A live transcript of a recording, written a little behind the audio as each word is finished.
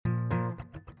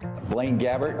Blaine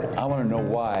Gabbert, I want to know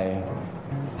why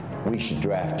we should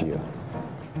draft you.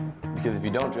 Because if you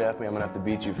don't draft me, I'm going to have to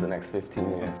beat you for the next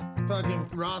 15 years. Fucking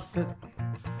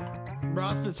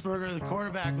Roethlisberger, the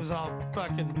quarterback, was all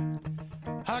fucking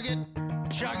hug it,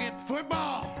 chug it,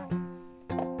 football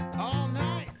all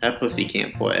night. That pussy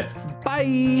can't play.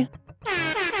 Bye.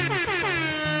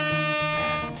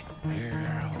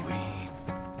 Here we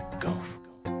go.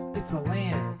 It's the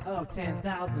land of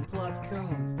 10,000 plus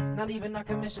coons. Not even our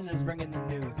commissioners bringing the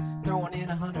news. Throwing in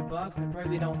 $100 and pray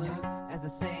we don't lose. As the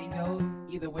saying goes,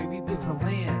 either way we booze. It's the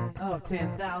land of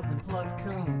 10,000 plus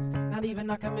coons. Not even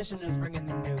our commissioners bringing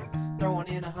the news. Throwing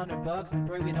in $100 and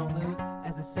pray we don't lose.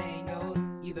 As the saying goes,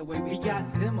 either way we got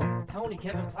Zimmel, Tony,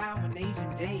 Kevin Plowman,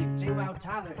 Asian Dave, J-Wow,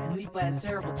 Tyler, and Leaf Blad's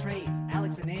terrible trades.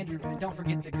 Alex and Andrew, and don't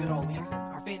forget the good old Lisa,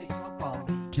 our fantasy football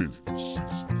league.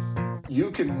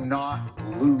 You cannot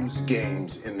lose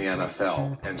games in the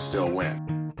NFL and still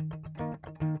win.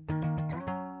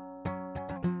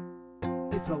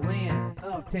 It's the land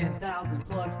of 10,000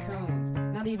 plus coons.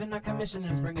 Not even our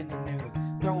commissioners bringing the news.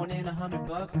 Throwing in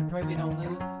 $100 and pray we don't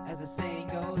lose. As the saying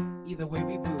goes, either way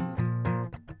we booze.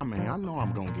 I mean, I know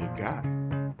I'm gonna get got,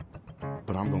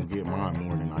 but I'm gonna get mine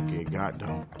more than I get got,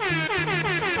 though.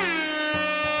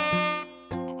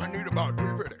 I need about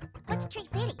 $3.50. What's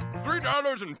 $3.50?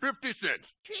 $3.50. $3.50.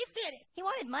 He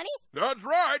wanted money? That's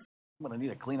right. I'm gonna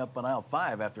need a cleanup on aisle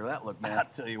 5 after that look, man. I'll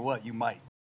tell you what, you might.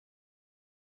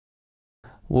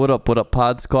 What up,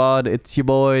 Pod Squad? It's your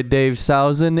boy Dave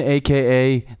Sousen,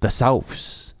 aka The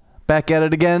Souse. Back at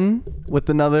it again with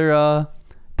another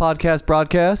podcast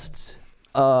broadcast.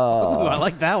 Ooh, I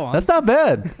like that one. That's not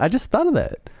bad. I just thought of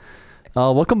that.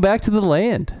 Welcome back to the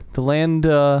land. The land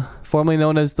formerly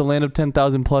known as the land of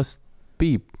 10,000 plus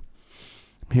beep.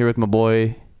 I'm here with my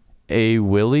boy, A.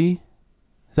 Willie.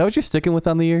 Is that what you're sticking with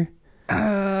on the year?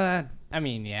 I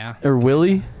mean, yeah. Or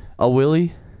Willie? A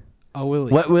Willie? A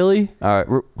Willie. Wet Willie? All right,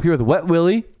 we're here with Wet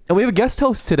Willie. And we have a guest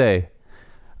host today.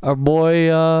 Our boy,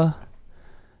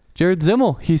 Jared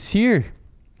Zimmel. He's here.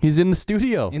 He's in the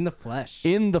studio. In the flesh.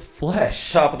 In the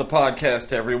flesh. Top of the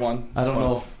podcast, everyone. I don't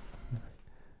know if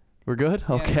we're good.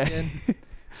 Yeah, okay.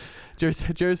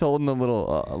 Jared's holding a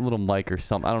little mic or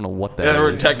something. I don't know what that is. Yeah, there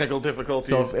were technical difficulties.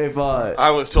 So if I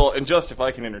was told, and just if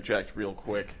I can interject real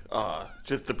quick,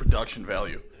 just the production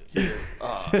value here.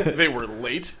 They were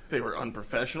late. They were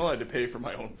unprofessional. I had to pay for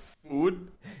my own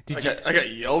food. I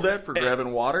got yelled at for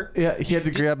grabbing water. Yeah, he had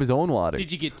to grab his own water.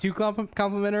 Did you get 2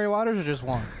 complimentary waters or just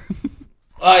 1?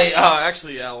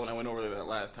 Actually, Al, when I went over there that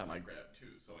last time, I grabbed 2,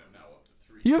 so I'm now up to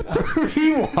 3. You have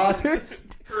 3 waters?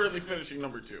 Currently finishing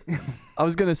number 2. I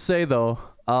was gonna say though,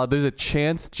 there's a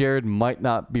chance Jared might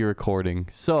not be recording,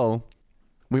 so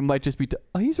we might just be.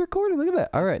 Oh, he's recording. Look at that.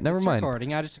 All right, never mind.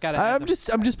 Recording. I just gotta. I'm just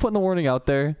putting the warning out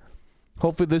there.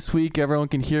 Hopefully this week everyone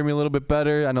can hear me a little bit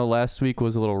better. I know last week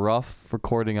was a little rough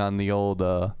recording on the old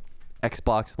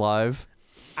Xbox Live.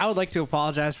 I would like to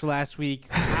apologize for last week.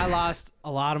 I lost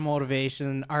a lot of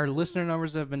motivation. Our listener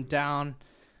numbers have been down.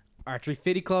 Our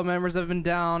 350 Club members have been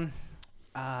down.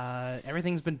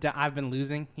 Everything's been down. I've been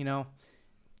losing, Yeah.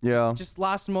 Just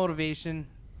lost motivation.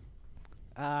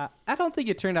 I don't think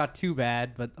it turned out too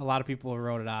bad, but a lot of people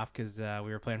wrote it off because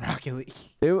we were playing Rocket League.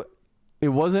 It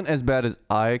wasn't as bad as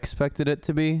I expected it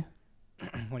to be.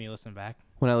 When you listen back.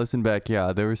 When I listened back,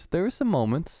 yeah, there were some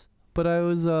moments, but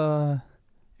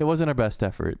it wasn't our best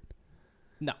effort.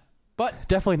 No, but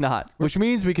definitely not. Which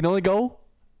means we can only go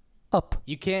up.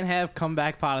 You can't have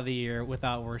comeback pot of the year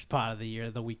without worst pot of the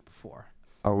year the week before.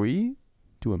 Are we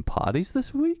doing potties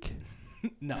this week?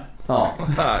 No. Oh,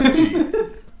 jeez.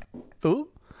 Ooh.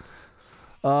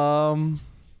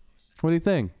 What do you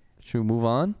think? Should we move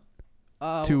on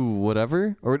to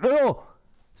whatever? Or no?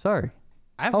 Sorry.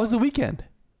 How was the weekend?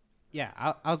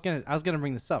 Yeah, I was gonna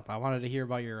bring this up. I wanted to hear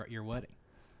about your wedding.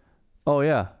 Oh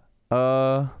yeah.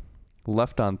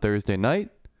 Left on Thursday night.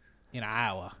 In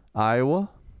Iowa.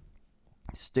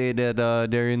 Stayed at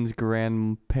Darian's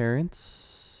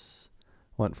grandparents.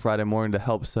 Went Friday morning to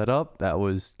help set up. That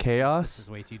was chaos. This is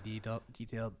way too detailed.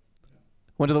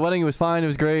 Went to the wedding. It was fine. It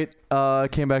was great.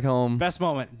 Came back home. Best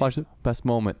moment. Best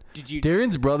moment.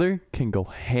 Darian's brother can go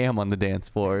ham on the dance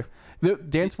floor. The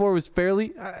dance floor was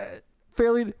fairly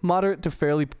moderate to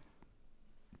fairly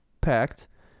packed.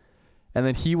 And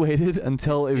then he waited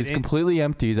until it was completely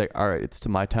empty. He's like, all right, it's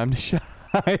my time to shine.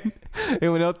 It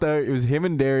went out there. It was him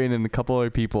and Darian and a couple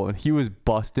other people. And he was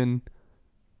busting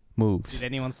moves. Did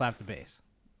anyone slap the bass?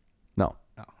 No.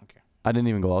 Oh, okay. I didn't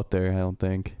even go out there, I don't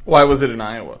think. Why was it in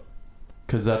Iowa?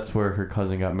 Because that's where her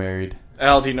cousin got married.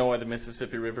 Al, do you know why the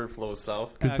Mississippi River flows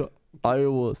south? Because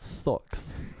Iowa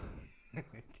sucks.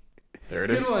 There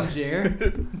it is. Good one,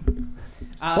 Jared.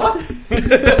 What?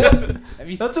 Have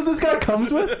you That's what this guy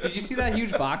comes with? Did you see that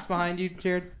huge box behind you,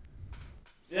 Jared?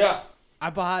 Yeah. I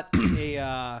bought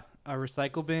a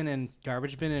recycle bin and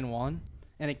garbage bin in one,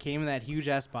 and it came in that huge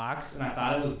ass box, and I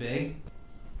thought it was big.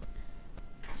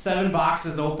 7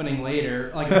 boxes opening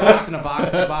later, like a box and a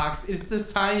box and a box. It's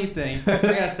this tiny thing. I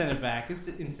gotta send it back. It's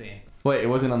insane. Wait, it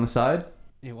wasn't on the side?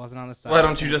 It wasn't on the side. Why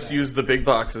don't you just use the big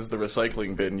box as the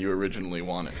recycling bin you originally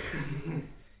wanted?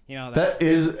 You know that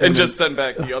is, and just send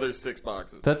back the other 6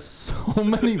 boxes. That's so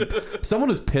many. Someone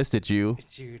was pissed at you.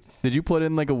 Dude. Did you put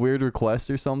in like a weird request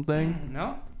or something?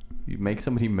 No. You make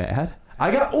somebody mad?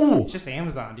 I got. Oh. It's just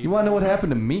Amazon, dude. You want to know what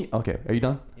happened to me? Okay, are you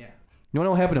done? Yeah. You want to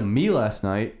know what happened to me last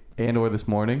night and/or this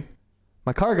morning?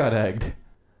 My car got egged.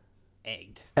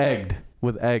 Egged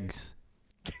with eggs.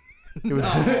 It was,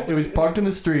 it was parked in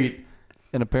the street,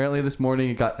 and apparently this morning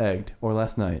it got egged, or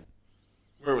last night.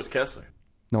 Where was Kessler?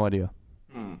 No idea.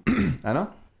 I know.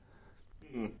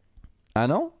 I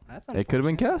know. That's it could have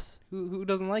been Kess. Who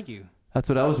doesn't like you? That's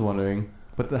what I was wondering.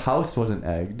 But the house wasn't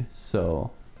egged,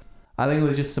 so I think it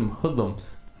was just some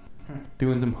hoodlums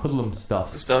doing some hoodlum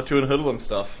stuff. Just out doing hoodlum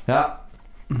stuff. Yeah.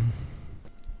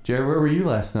 Jared, where were you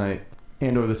last night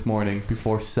and/or this morning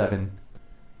before 7?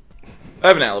 I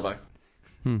have an alibi.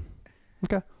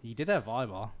 Okay. You did have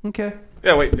volleyball. Okay.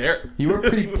 Yeah, wait, there. You were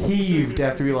pretty peeved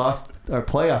after we lost our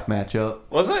playoff matchup.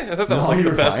 Was I? I thought that was No, like you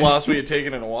the were best fine. loss we had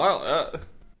taken in a while.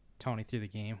 Tony threw the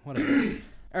game. Whatever.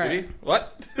 All right. Did he?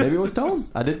 What? Maybe it was Tone.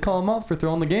 I did call him out for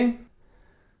throwing the game.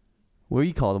 Well,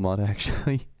 you called him out,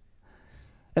 actually.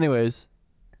 Anyways.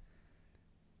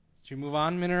 Should we move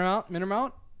on? Min or out? Min or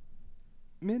out?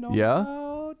 Min or Yeah?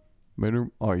 out? Oh,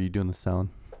 are you doing the sound?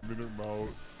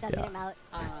 That Yeah. I'm out.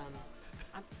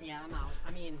 I'm out.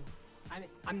 I mean,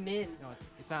 I'm in. No,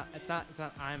 it's not.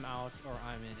 I'm out or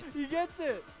I'm in. He gets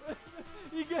it.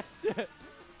 He gets it.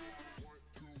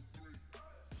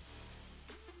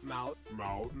 Mout.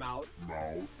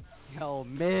 Yo,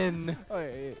 Min.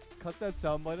 Hey, cut that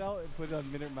soundbite out and put it on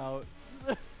Minute Mouth.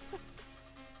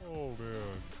 Oh,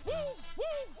 man.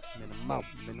 Minute Mouth,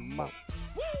 Minute Mouth.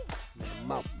 Minute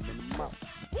Mouth, Minute Mouth.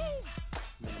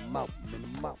 Minute Mouth,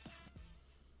 Minute Mouth.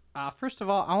 First of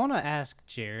all, I want to ask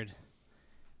Jared,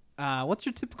 what's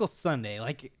your typical Sunday?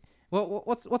 Like,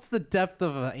 what's the depth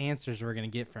of answers we're gonna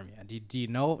get from you? Do you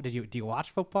know? Do you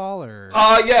watch football or?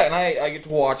 Yeah, and I get to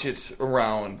watch it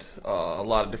around a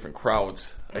lot of different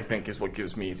crowds. I think is what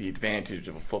gives me the advantage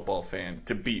of a football fan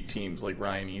to beat teams like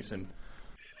Ryan Eason.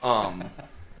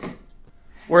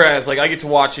 Whereas, like, I get to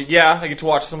watch it. Yeah, I get to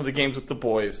watch some of the games with the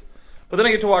boys, but then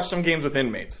I get to watch some games with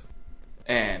inmates.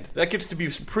 And that gets to be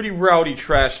some pretty rowdy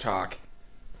trash talk.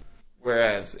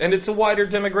 And it's a wider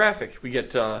demographic. We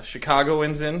get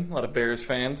Chicagoans in, a lot of Bears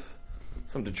fans,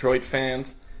 some Detroit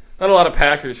fans, not a lot of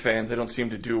Packers fans. They don't seem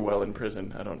to do well in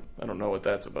prison. I don't know what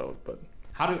that's about, but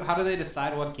How do they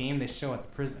decide what game they show at the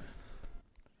prison?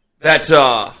 that's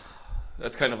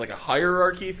kind of like a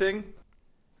hierarchy thing.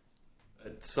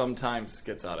 It sometimes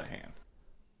gets out of hand.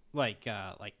 Like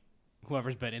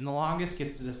whoever's been in the longest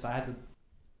gets to decide that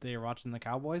they're watching the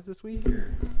Cowboys this week?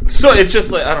 Or? So it's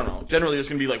just like, I don't know. Generally, there's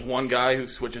going to be like one guy who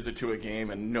switches it to a game,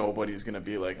 and nobody's going to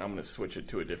be like, I'm going to switch it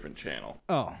to a different channel.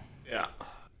 Oh. Yeah.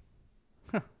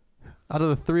 Out of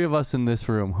the 3 of us in this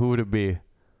room, who would it be?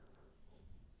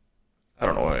 I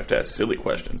don't know. I have to ask silly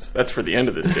questions. That's for the end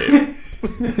of this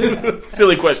game.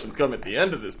 Silly questions come at the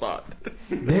end of this pod.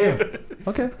 Damn.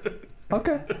 Okay. All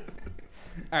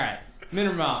right. Min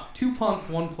or out? 2 punts,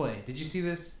 1 play. Did you see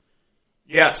this?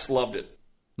 Yes, loved it.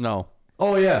 No.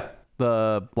 Oh, yeah.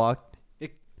 The blocked.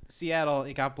 Seattle,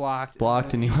 it got blocked.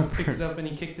 Blocked and he you picked it up and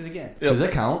he kicked it again. Does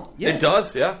that count? Yes. It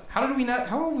does, yeah. How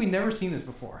have we never seen this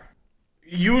before?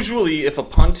 Usually, if a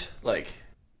punt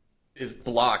is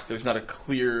blocked, there's not a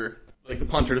clear the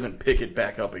punter doesn't pick it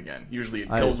back up again. Usually, it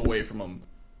goes away from him.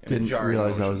 Didn't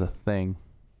realize that was a thing.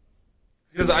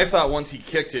 Because I thought once he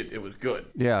kicked it, it was good.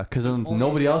 Yeah, because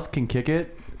nobody else can kick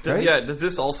it. Right? Yeah. Does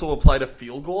this also apply to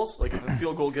field goals? Like if a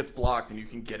field goal gets blocked and you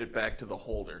can get it back to the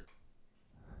holder,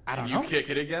 I don't can know. you kick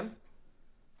it again?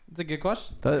 It's a good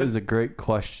question. That is a great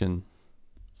question.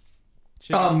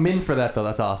 Min for that though.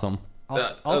 That's awesome.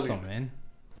 Also, Min.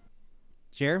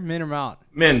 Jer, Min or out?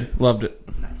 Min, loved it.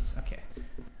 Nice. Okay.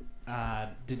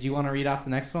 Did you want to read off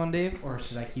the next one, Dave, or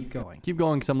should I keep going? Keep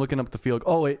going because I'm looking up the field.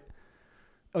 Oh wait.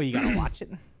 Oh, you gotta watch it.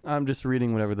 I'm just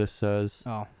reading whatever this says.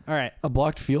 Oh, all right. A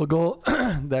blocked field goal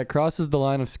that crosses the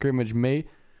line of scrimmage may.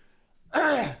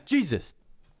 Jesus.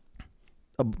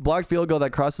 A blocked field goal that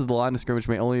crosses the line of scrimmage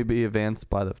may only be advanced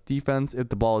by the defense if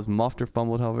the ball is muffed or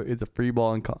fumbled. However, it's a free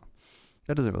ball and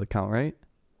that doesn't really count, right?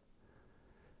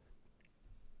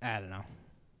 I don't know.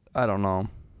 I don't know.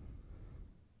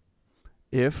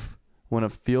 if when a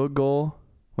field goal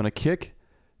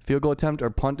attempt or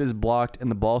punt is blocked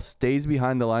and the ball stays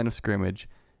behind the line of scrimmage,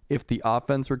 if the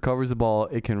offense recovers the ball,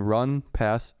 it can run,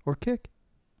 pass, or kick.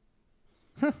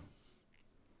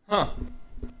 Huh.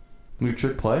 New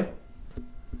trick play?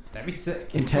 That'd be sick.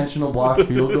 Intentional blocked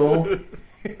field goal?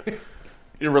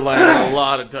 You're relying on a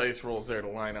lot of dice rolls there to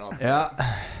line up.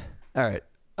 Yeah. All right.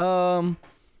 I'll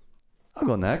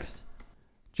go next.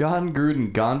 John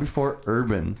Gruden gone before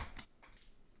Urban.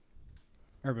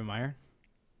 Urban Meyer.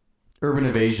 Urban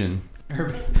Evasion.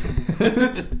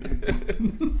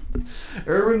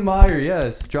 Urban Meyer,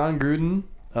 yes. John Gruden.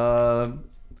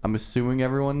 I'm assuming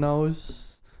everyone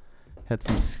knows. Had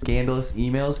some scandalous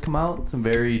emails come out. Some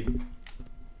very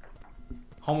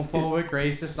homophobic,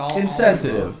 racist, all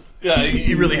insensitive. Yeah,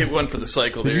 he really hit one for the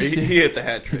cycle there. He hit the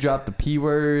hat trick. He dropped the P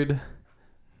word.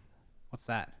 What's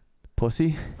that?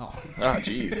 Pussy. Oh,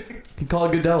 jeez. He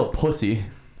called Goodell a pussy.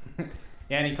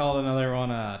 Yeah, and he called another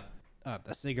one a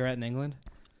cigarette in England.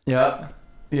 Yeah.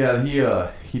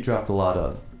 Yeah, he dropped a lot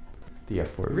of the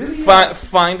F word. Really?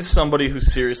 Find somebody who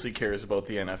seriously cares about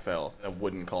the NFL that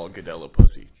wouldn't call Goodell a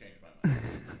pussy. Change my mind.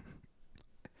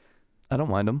 I don't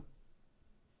mind him.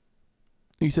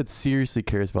 You said seriously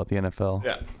cares about the NFL.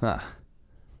 Yeah.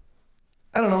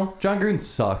 I don't know. John Gruden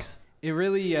sucks. It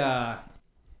really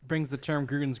brings the term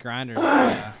Gruden's grinder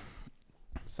to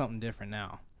something different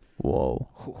now. Whoa.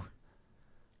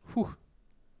 Whew.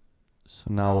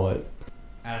 So now what?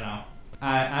 I don't know.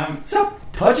 I'm Stop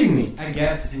touching me. I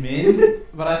guess mid,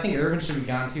 but I think Urban should be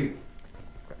gone too.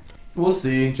 We'll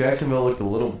see. Jacksonville looked a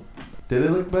little. Did they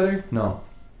look better? No.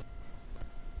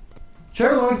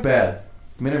 Trevor Lawrence bad.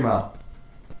 Min or mouth?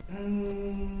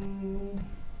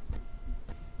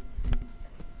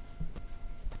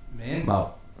 Man.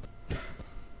 Mouth.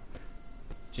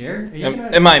 Jared,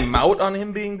 am I mout on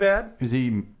him being bad? Is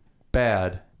he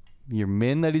bad? Your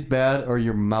min that he's bad, or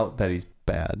your mouth that he's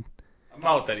bad? I'm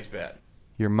out that he's bad.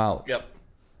 Your mouth. Yep.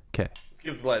 Okay. Let's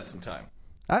give the lad some time.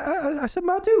 I said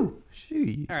mouth too.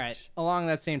 Sheesh. All right. Along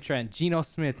that same trend, Geno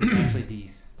Smith is actually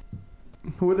decent.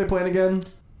 Who were they playing again?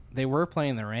 They were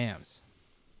playing the Rams.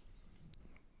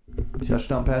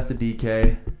 Touchdown pass to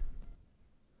DK.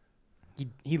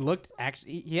 He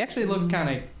actually looked kind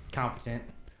of competent.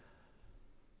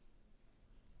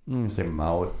 I'm gonna say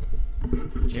mouth.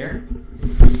 Jared,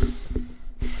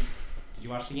 did you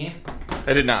watch the game?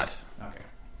 I did not. Okay.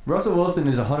 Russell Wilson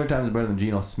is 100 times better than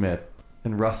Geno Smith,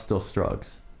 and Russ still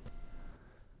struggles.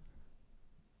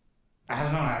 I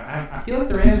don't know. I feel like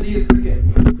the Rams D is pretty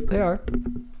good. They are.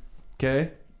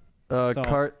 Okay.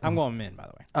 I'm going min, by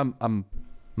the way. I'm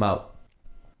mouth.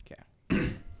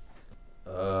 Okay.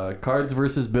 Cards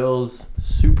versus Bills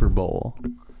Super Bowl.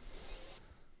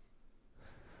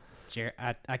 Jared,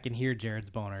 I can hear Jared's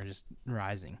boner just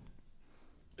rising.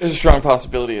 There's a strong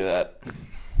possibility of that.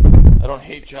 I don't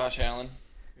hate Josh Allen.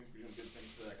 Seems to be doing good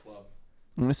things for that club.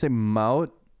 I'm gonna say mouth.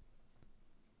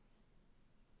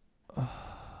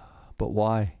 But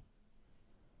why?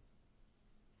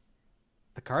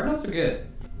 The Cardinals are good.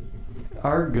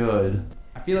 Are good.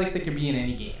 I feel like they could be in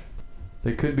any game.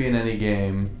 They could be in any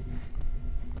game.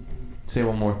 Say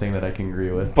one more thing that I can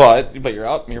agree with. But you're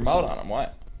out on them. Why?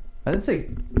 I didn't say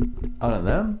out on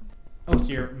them. Oh, so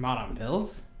you're out on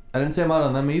Bills? I didn't say I'm out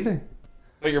on them either.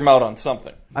 But you're out on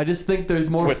something. I just think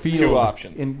there's more With field two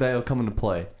options. that'll come into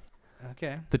play.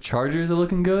 Okay. The Chargers are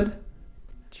looking good.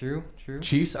 True.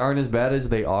 Chiefs aren't as bad as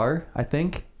they are, I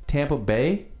think. Tampa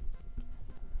Bay.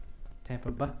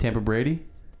 Tampa Brady.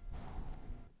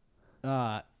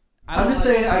 I'm just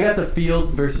saying I got the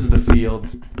field versus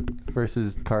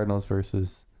Cardinals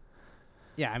versus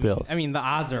Bills. I mean the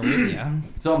odds are with you.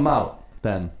 So I'm out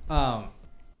then. I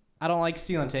don't like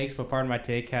stealing takes, but part of my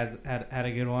take had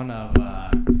a good one of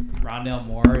Rondale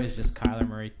Moore is just Kyler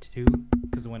Murray too,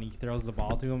 because when he throws the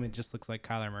ball to him, it just looks like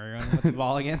Kyler Murray running with the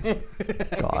ball again.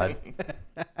 God.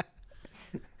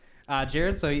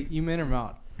 Jared, so you min or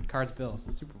mount? Cards Bills,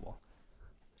 the Super Bowl.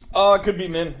 It could be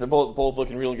min. They're both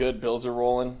looking real good. Bills are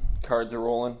rolling. Cards are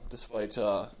rolling. Despite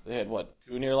they had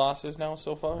 2 near losses now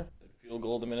so far. Field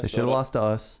goal to Minnesota. They should have lost to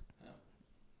us.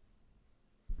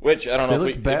 Which I don't know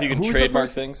if you can trademark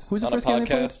things on a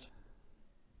podcast.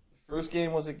 First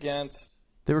game was against.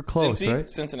 They were close, right?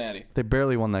 Cincinnati. They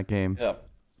barely won that game. Yeah.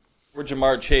 Where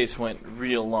Jamar Chase went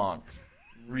real long.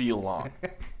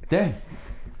 Dang.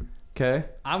 Okay.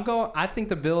 I think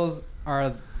the Bills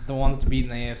are the ones to beat in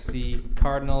the AFC.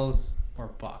 Cardinals or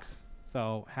Bucks.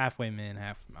 So halfway min,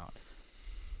 half out.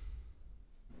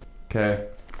 Okay.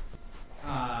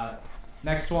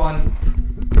 Next one.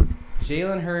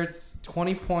 Jalen Hurts,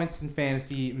 20 points in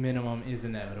fantasy minimum is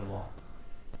inevitable.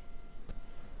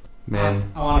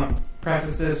 Man. I want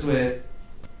preface this with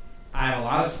I have a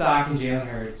lot of stock in Jalen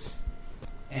Hurts,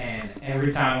 and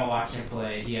every time I watch him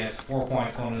play, he has 4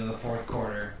 points going into the fourth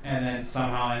quarter, and then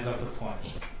somehow ends up with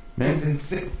 20. Man. It's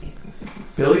insane.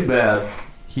 Philly's bad.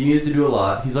 He needs to do a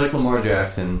lot. He's like Lamar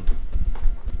Jackson.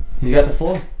 He's got the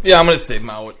floor. Yeah, I'm going to say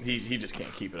Mount. He just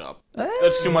can't keep it up.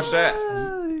 That's too much to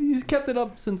ask. He's kept it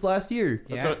up since last year.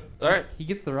 Yeah. All right. He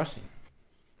gets the rushing.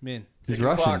 Min. He's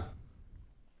rushing.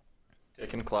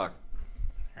 Ticking the clock.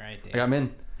 All right, Dave. I got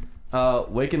Min.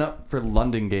 Waking up for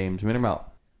London games. Min or Mount?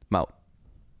 Mount.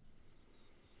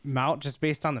 Mount, just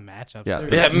based on the matchups. Yeah.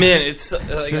 Yeah, man, it's like,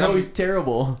 They're always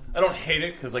terrible. I don't hate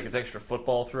it because like it's extra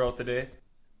football throughout the day,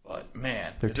 but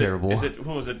man, They're terrible.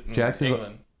 Who was it? In Jacksonville.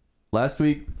 England? Last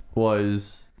week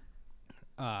was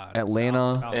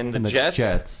Atlanta and the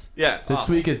Jets. Yeah. This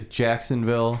week is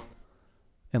Jacksonville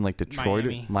and like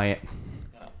Detroit. Miami.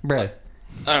 Bruh.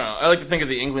 I don't know. I like to think of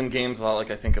the England games a lot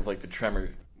like I think of like the Tremor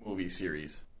movie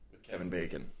series with Kevin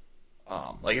Bacon.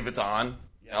 Like if it's on,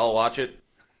 yeah, I'll watch it.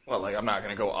 Well, like I'm not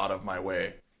gonna go out of my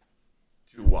way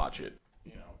to watch it.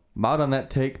 You know. Mount on that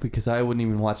take because I wouldn't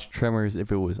even watch Tremors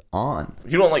if it was on.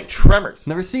 You don't like Tremors?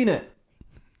 Never seen it.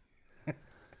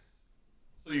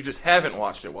 So you just haven't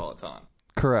watched it while it's on.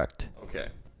 Correct. Okay.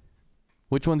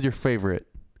 Which one's your favorite?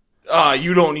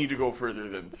 You don't need to go further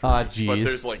than 3. Jeez. But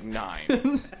there's like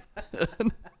 9.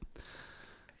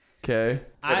 Okay.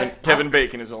 Kevin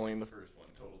Bacon is only in the first one.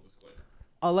 Total disclaimer.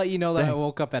 I'll let you know that Dang. I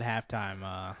woke up at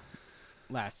halftime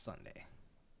last Sunday.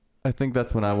 I think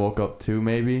that's when I woke up too,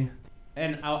 maybe.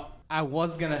 And I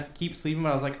was going to keep sleeping, but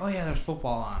I was like, oh yeah, there's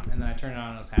football on. And then I turned it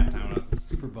on and it was halftime and I was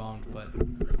super bummed, but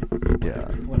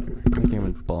Yeah. whatever. That game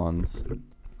with Bonds.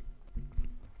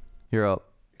 You're up.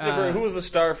 Except for, who was the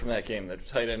star from that game? The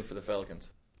tight end for the Falcons.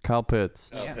 Kyle Pitts.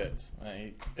 Kyle Pitts.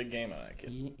 Big game on that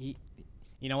kid.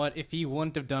 You know what? If he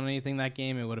wouldn't have done anything that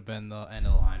game, it would have been the end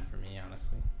of the line for me,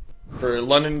 honestly. For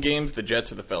London games, the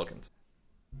Jets or the Falcons?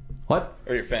 What?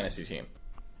 Or your fantasy team?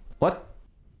 What?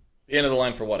 The end of the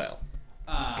line for what, Al?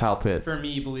 Kyle Pitts. For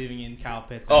me, believing in Kyle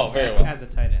Pitts as a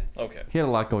tight end. Okay. He had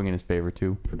a lot going in his favor,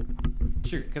 too.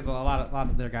 True, because a lot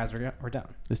of their guys were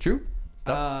down. It's true?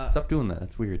 Stop doing that.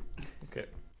 That's weird. Okay.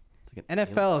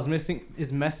 NFL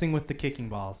is messing with the kicking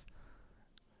balls.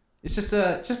 It's just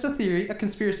a theory, a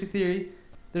conspiracy theory.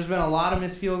 There's been a lot of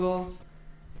missed field goals.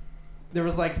 There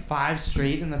was like 5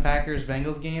 straight in the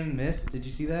Packers-Bengals game missed. Did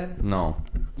you see that? No.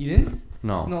 You didn't?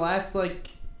 No. In the last like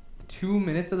 2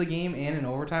 minutes of the game and in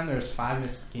overtime, there was 5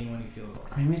 missed game-winning field goals.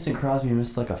 I mean, Mason Crosby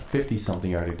missed like a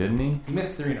 50-something yarder, didn't he? He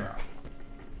missed 3 in a row.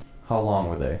 How long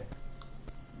were they?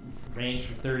 Range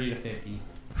from 30 to 50.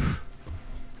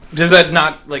 Does that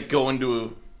not like go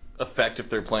into effect if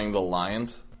they're playing the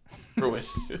Lions? For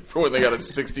when they got a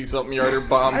 60-something yarder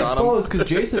bombed on them? I suppose, because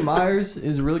Jason Myers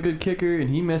is a really good kicker, and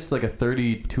he missed like a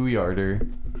 32-yarder.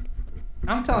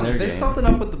 I'm telling you, there's something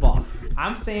up with the balls.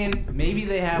 I'm saying maybe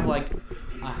they have like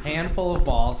a handful of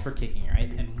balls for kicking,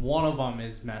 right? And one of them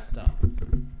is messed up.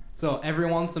 So every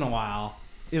once in a while,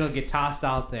 it'll get tossed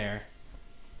out there,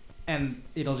 and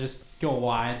it'll just go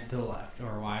wide to the left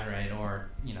or wide right, or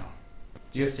you know.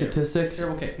 Do you have statistics?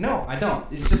 Terrible kick. No, I don't.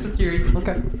 It's just a theory.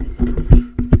 Okay.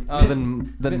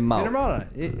 Then Mount.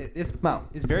 It's Mount.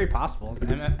 It's very possible.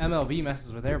 MLB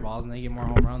messes with their balls and they get more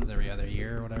home runs every other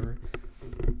year or whatever.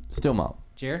 Still Mount.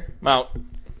 Jared? Mount. I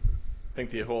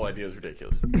think the whole idea is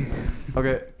ridiculous.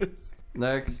 Okay.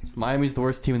 Next. Miami's the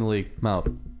worst team in the league.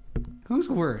 Mount. Who's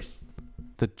worse?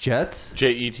 The Jets?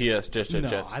 Jets. Jets.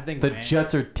 No, I think the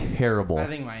Jets are terrible. I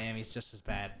think Miami's just as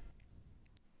bad.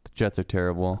 The Jets are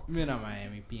terrible. Maybe not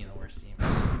Miami being the worst team.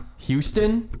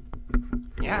 Houston?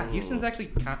 Yeah, Houston's actually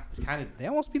kind of. They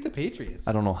almost beat the Patriots.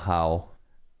 I don't know how.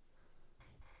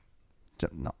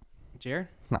 No. Jared?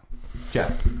 No.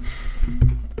 Jets.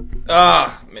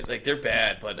 Like they're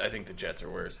bad, but I think the Jets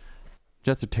are worse.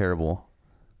 Jets are terrible.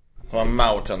 So I'm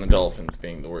out on the Dolphins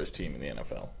being the worst team in the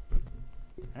NFL.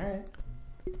 All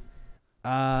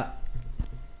right.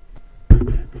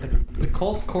 The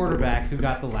Colts quarterback who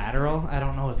got the lateral, I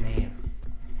don't know his name.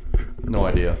 No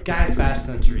idea. Guy's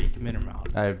faster than Tariq, min or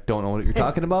mount. I don't know what you're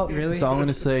talking about. Really? So I'm going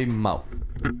to say Mount.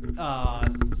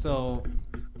 So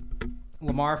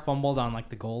Lamar fumbled on like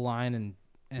the goal line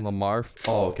and Lamar?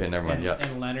 Oh, okay, never mind. Yeah.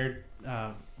 And Leonard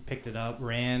picked it up,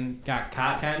 got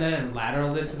caught kind of, and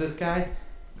lateraled it to this guy.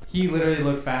 He literally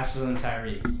looked faster than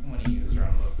Tyreek when he was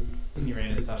running when he ran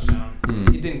to the touchdown.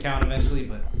 It didn't count eventually,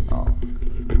 but. Oh.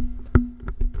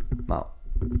 Mount.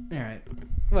 All right.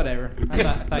 Whatever. I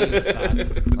thought you just saw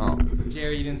it. Oh.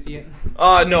 Jerry, you didn't see it?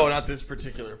 No, not this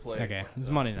particular play. Okay, it's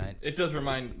Monday night. It does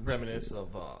reminisce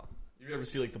of, you ever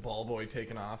see like the ball boy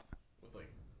taking off with like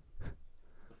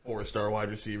the 4-star wide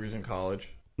receivers in college?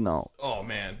 No. Oh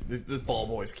man, this ball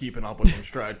boy's keeping up with him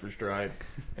stride for stride,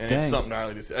 and Dang. it's something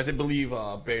gnarly to see. I believe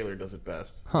Baylor does it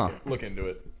best. Huh. Look into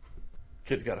it.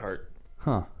 Kid's got heart.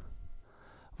 Huh.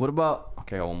 What about...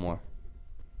 Okay, I got one more.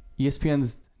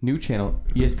 ESPN's new channel,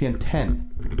 ESPN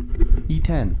 10.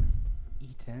 E10.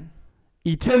 E10?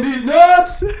 E10 these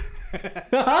nuts!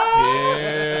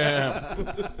 Damn.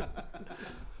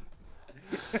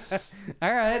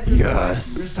 All right.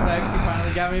 Yes. Respect. You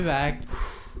finally got me back.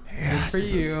 Good for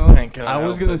you. Thank God. I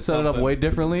was going to set it up something. way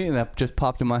differently, and that just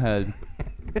popped in my head.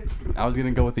 I was going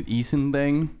to go with the Eason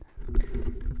thing.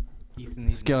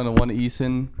 Eason. Scaling of 1 to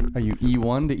Eason. Are you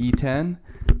E1 to E10?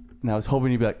 And I was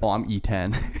hoping you'd be like, oh, I'm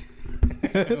E10.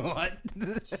 What?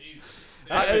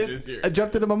 I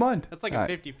jumped it in my mind. That's like All a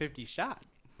right. 50-50 shot.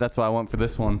 That's why I went for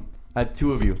this one. I had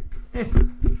 2 of you.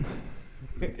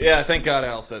 Yeah, thank God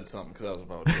Al said something because I was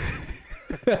about to.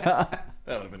 That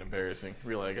would have been embarrassing.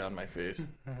 Real egg on my face.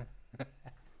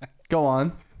 Go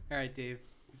on. All right, Dave.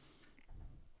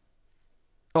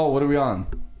 Oh, what are we on?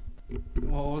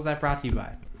 What was that brought to you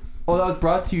by? Oh, that was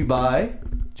brought to you by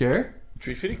Jer?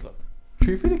 Tree Fitty Club.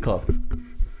 Tree Fitty Club.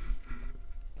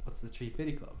 What's the Tree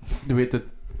Fitty Club? Do we have to...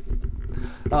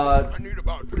 I need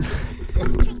about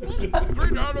 $3.50.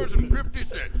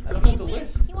 I don't have the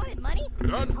list. You wanted money?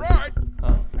 That's right.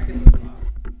 I can list them out.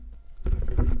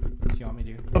 If you want me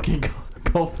to. Okay,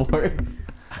 go for it.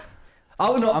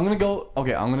 Oh, no, I'm going to go...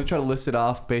 Okay, I'm going to try to list it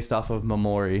off based off of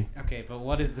Memory. Okay, but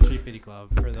what is the Tree Fitty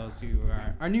Club for those who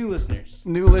are new listeners?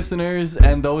 New listeners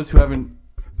and those who haven't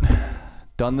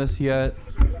done this yet.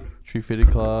 Tree Fitty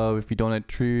Club. If you donate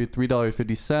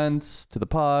 $3.50 to the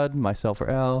pod, myself or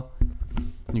Al,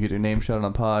 you get your name shouted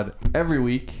on pod every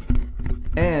week,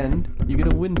 and you get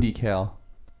a window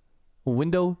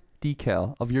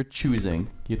decal of your choosing.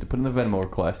 You have to put in the Venmo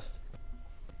request.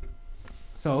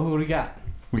 So who do we got?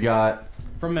 We got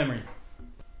From memory.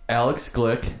 Alex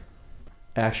Glick,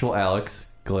 actual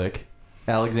Alex Glick,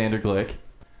 Alexander Glick.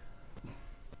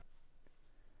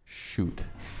 Shoot.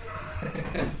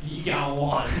 You got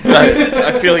one.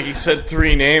 I feel like he said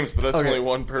 3 names, but that's Okay. only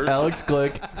one person. Alex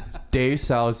Glick, Dave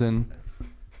Sousen,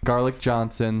 Garlic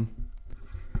Johnson,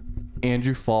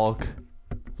 Andrew Falk,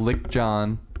 Lick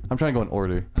John. I'm trying to go in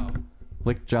order. Oh.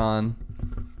 Lick John,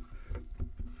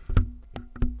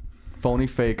 Phony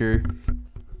Faker,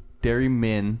 Derry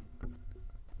Min,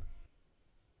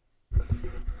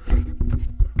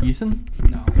 Eason,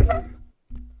 No.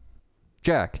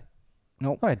 Jack.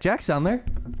 Nope. All right, Jack's on there.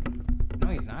 No,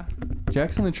 he's not.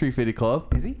 Jack's in the Tree Fitty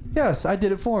Club. Is he? Yes, I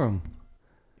did it for him.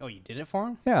 Oh, you did it for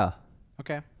him? Yeah.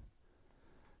 Okay.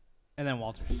 And then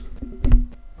Walters.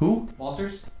 Who?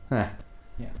 Walters? Huh.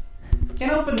 Yeah.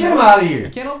 Can't help but Get him notice- outta here. I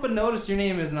can't help but notice your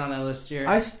name isn't on that list, Jared.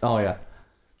 Oh, yeah.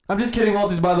 I'm just kidding,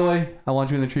 Walters, by the way. I want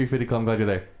you in the Tree Fitty Club. I'm glad you're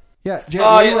there. Yeah, Jared,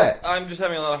 where you at? I'm just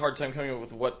having a lot of hard time coming up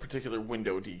with what particular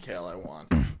window decal I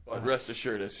want. But rest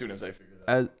assured, as soon as I figure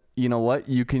that out. You know what?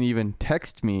 You can even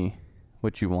text me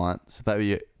what you want, so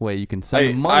that way you can send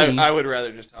the money. I would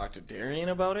rather just talk to Darian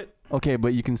about it. Okay,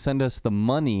 but you can send us the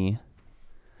money.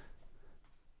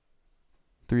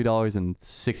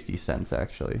 $3.60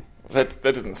 actually. That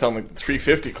doesn't sound like the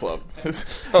 350 Club. It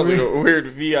sounds like a weird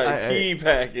VIP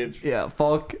package. Yeah,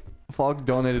 Falk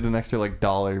donated an extra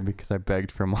 $1 because I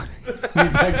begged for money. He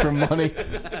begged for money.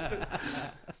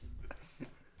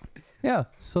 Yeah,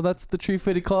 so that's the Tree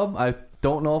Fitty Club. I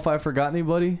don't know if I forgot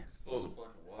anybody. I suppose a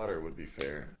bucket of water would be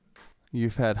fair.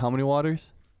 You've had how many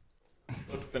waters?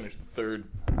 Let's finish the third.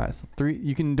 All right, so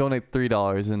you can donate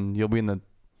 $3 and you'll be in the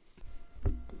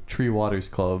Tree Waters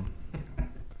Club.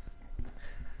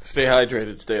 Stay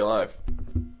hydrated, stay alive.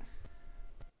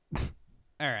 All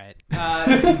right.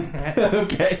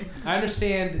 Okay. I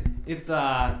understand it's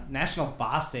National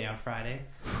Boss Day on Friday,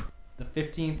 the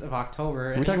 15th of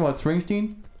October. Are we talking about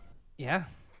Springsteen? Yeah.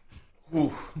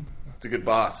 Ooh, that's a good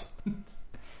boss.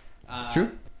 It's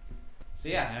true. So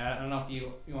yeah, I don't know if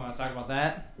you want to talk about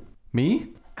that. Me?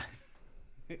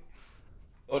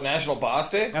 Oh, National Boss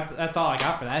Day? That's all I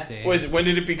got for that day. Wait, when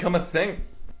did it become a thing?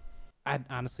 I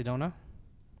honestly don't know.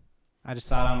 I just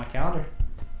saw it on my calendar.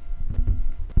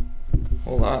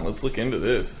 Hold on, let's look into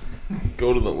this.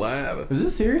 Go to the lab. Is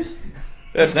this serious?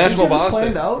 That's National Boss Day.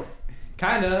 Planned out?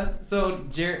 Kinda. So,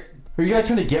 Jared. Are you guys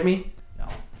trying to get me? No.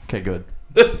 Okay, good.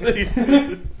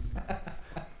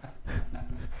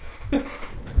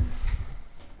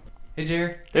 Hey,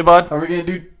 Jared. Hey, bud. Are we gonna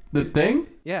do the thing?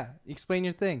 Yeah. Explain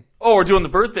your thing. Oh, we're doing the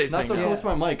birthday Not thing. so close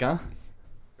to my mic, huh?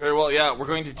 Very well, yeah. We're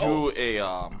going to do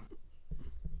a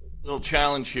little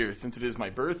challenge here since it is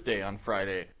my birthday on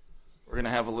Friday. We're going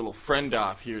to have a little friend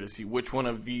off here to see which one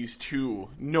of these two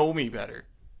know me better.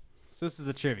 So this is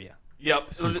the trivia. Yep.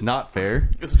 This is not fair.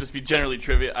 This will just be generally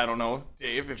trivia. I don't know,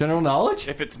 Dave. General knowledge?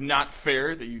 If it's not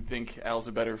fair that you think Al's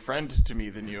a better friend to me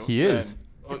than you, He is.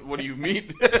 What do you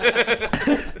mean?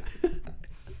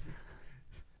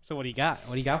 So what do you got?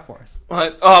 What do you got for us?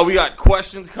 We got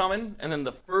questions coming, and then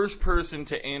the first person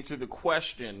to answer the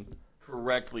question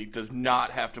correctly does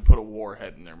not have to put a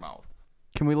warhead in their mouth.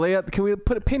 Can we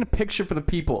paint a picture for the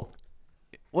people?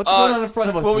 What's going on in front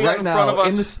of us right now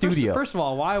in the studio? First of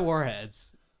all, why warheads?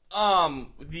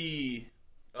 The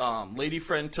lady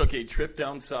friend took a trip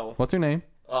down south. What's her name?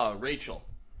 Rachel,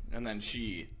 and then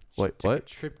she. Wait, what?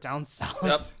 Trip down south.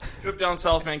 Yep, trip down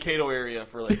south Mankato area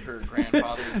for like her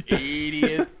grandfather's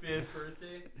 85th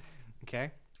birthday.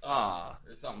 Okay. Or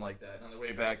something like that. And on the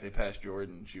way back, they passed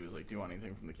Jordan. And she was like, "Do you want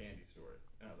anything from the candy store?"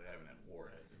 And I was like, "I haven't had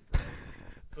warheads in forever."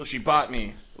 So she bought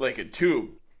me like a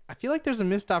tube. I feel like there's a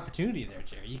missed opportunity there,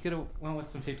 Jerry. You could have went with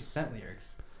some 50 Cent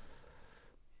lyrics.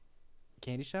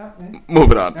 Candy shop? Man?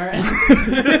 Moving on. All right.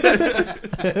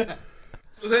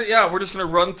 So then, yeah, we're just going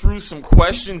to run through some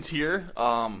questions here.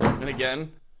 And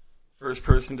again, first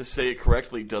person to say it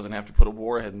correctly doesn't have to put a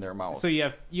warhead in their mouth. So you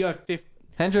have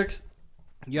Hendrix.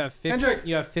 You have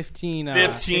 15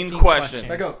 questions.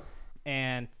 I go.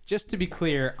 And just to be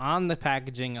clear, on the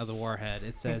packaging of the warhead,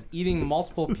 it says eating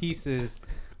multiple pieces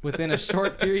within a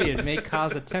short period may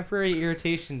cause a temporary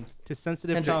irritation to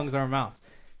sensitive tongues or mouths.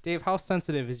 Dave, how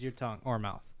sensitive is your tongue or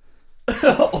mouth?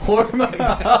 Or my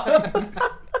mouth.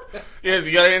 Yeah,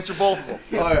 you got to answer both of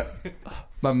them.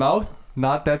 My mouth,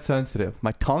 not that sensitive.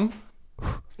 My tongue,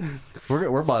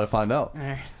 we're about to find out. All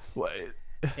right. What?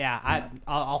 Yeah,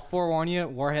 I'll forewarn you,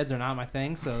 warheads are not my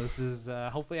thing, so this is,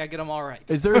 hopefully I get them all right.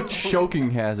 Is there a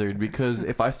choking hazard? Because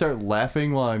if I start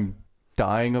laughing while I'm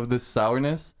dying of this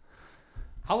sourness.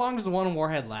 How long does one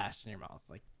warhead last in your mouth?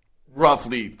 Like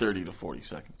roughly 30 to 40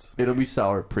 seconds. It'll be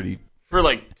sour pretty. For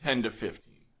like 10 to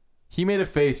 15. He made a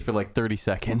face for like 30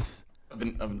 seconds. I've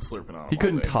been slurping on them. He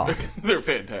couldn't talk. They're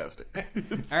fantastic.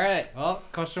 All right, well,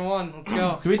 question one, let's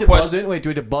go. Do we have to buzz in? Wait, do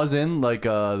we have to buzz in like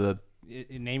the...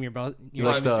 Name your buzz.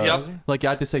 Like I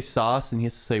have to say sauce and he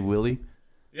has to say Willie?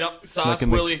 Yep, sauce,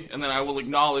 Willie, and then I will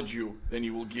acknowledge you. Then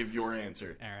you will give your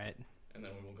answer. All right. And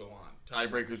then we will go on.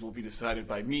 Tiebreakers will be decided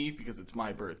by me because it's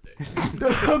my birthday.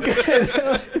 Okay.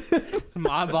 It's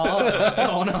my ball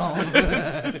going on.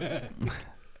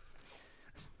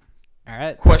 All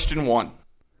right. Question 1.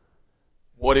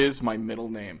 What is my middle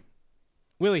name?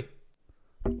 Willie.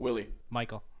 Willie.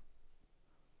 Michael.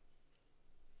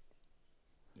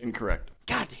 Incorrect.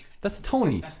 God damn. That's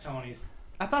Tony's. That's Tony's.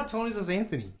 I thought Tony's was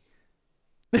Anthony.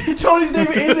 Tony's name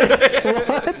isn't.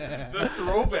 What? The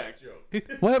throwback joke.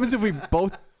 What happens if we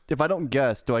both... If I don't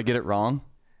guess, do I get it wrong?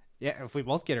 Yeah, if we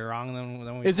both get it wrong,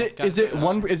 then we Is it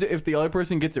if the other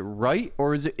person gets it right,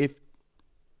 or is it if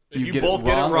you get both it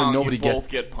get it wrong wrong, or nobody you both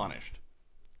gets? get punished.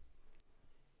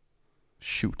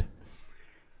 Shoot.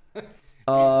 We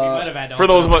might have had for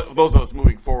those of us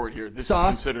moving forward here, this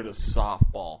sauce? is considered a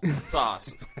softball.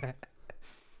 Sauce.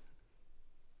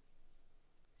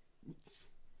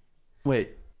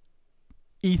 Wait.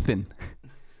 Ethan.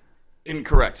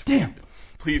 Incorrect. Damn.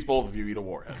 Please, both of you eat a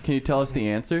warhead. Can you tell us the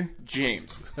answer?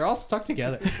 James. They're all stuck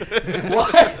together.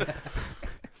 What?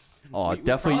 Oh,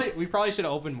 definitely. We probably should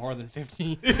have opened more than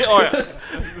 15. Oh, yeah.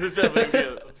 There's definitely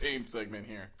going to be a pain segment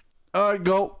here.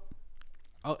 Go.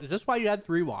 Oh, is this why you had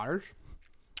 3 waters?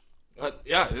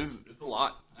 Yeah, it's a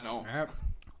lot. I know. All right.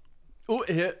 Oh,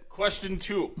 it hit. Question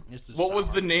 2. What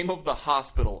was the name of the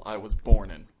hospital I was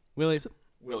born in? Willie.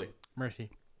 Mercy. Mercy.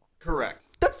 Correct.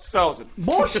 That's 1,000.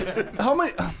 bullshit. How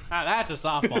many? That's a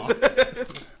softball.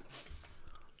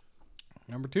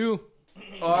 Number 2.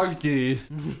 Oh, geez.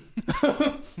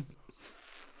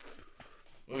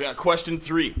 We got question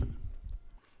 3.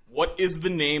 What is the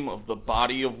name of the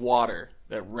body of water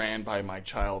that ran by my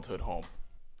childhood home?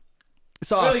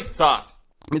 Sauce. Really? Sauce.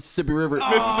 Mississippi River.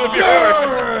 Mississippi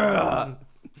River.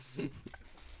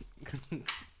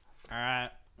 All right.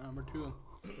 Number 2.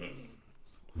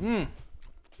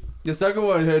 The second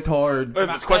one hits hard. What is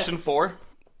this, question 4?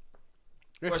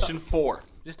 Question 4.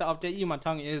 Just to update you, my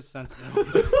tongue is sensitive.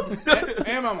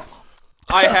 And my mouth.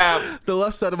 I have... The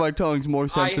left side of my tongue's more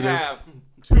sensitive. I have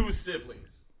 2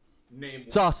 siblings. Name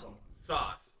one Sauce. of them.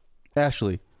 Sauce.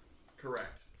 Ashley.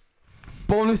 Correct.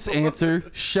 Bonus answer,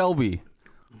 Shelby.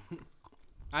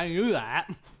 I knew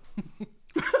that.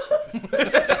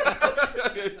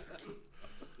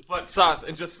 But Sauce,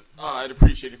 and just I'd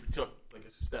appreciate if you took like a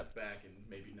step back and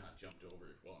maybe not jumped over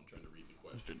it while I'm trying to read the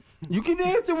question. You can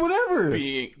answer whatever.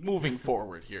 Moving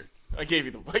forward here. I gave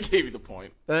you the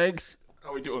point. Thanks. How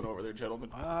are we doing over there, gentlemen?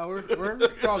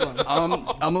 We're struggling.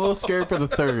 I'm a little scared for the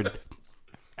third.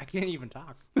 I can't even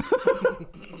talk.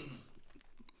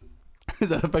 Does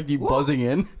that affect you buzzing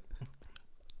in?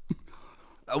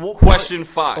 Question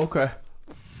 5. Okay.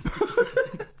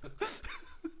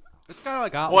 It's kind of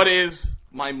like hot What ones. is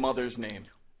my mother's name?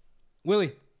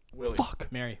 Willie. Willie. Fuck.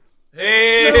 Mary.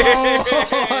 Hey!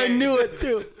 Oh, I knew it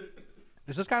too.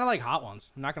 This is kind of like hot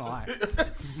ones. I'm not gonna lie.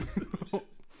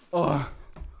 Oh.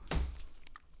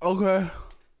 Okay.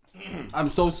 I'm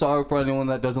so sorry for anyone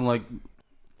that doesn't like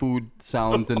food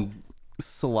sounds and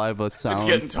saliva sounds. It's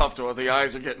getting tough, though. The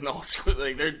eyes are getting all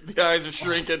like the eyes are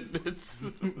shrinking.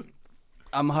 It's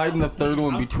I'm hiding the third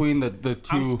one between the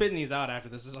two. I'm spitting these out after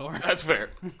this is over. That's fair.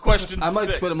 Question 6. I might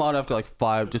spit them out after like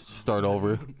 5 just to start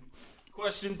over.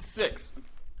 Question 6.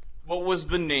 What was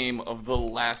the name of the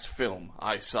last film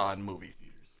I saw in movie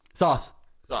theaters? Sauce.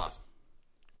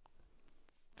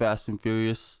 Fast and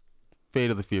Furious.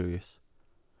 Fate of the Furious.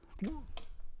 No,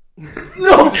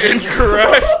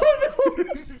 incorrect.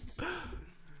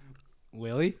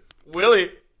 Willie.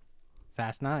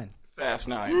 Fast 9. Fast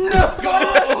 9.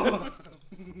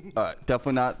 Alright,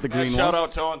 definitely not the green one. Shout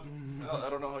out, Tone. I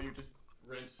don't know how you just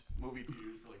rent movie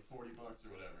theaters for like $40 or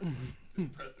whatever. It's an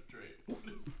impressive trade.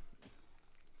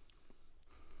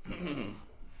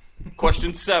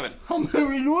 Question 7. How many are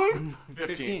we doing?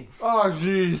 15. Oh,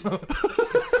 jeez.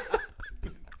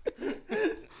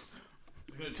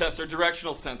 It's going to test our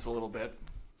directional sense a little bit.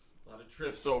 A lot of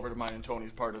trips over to mine and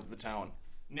Tony's part of the town.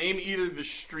 Name either the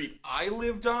street I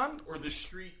lived on or the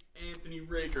street Anthony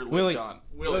Raker lived on.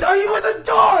 Willie. Oh, he wasn't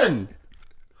done!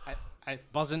 I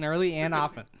buzz in early and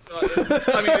often.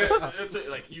 It's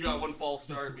like you got one false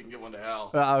start, we can get one to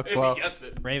Hal. If well, he gets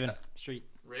it. Raven Street.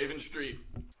 Raven Street.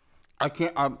 I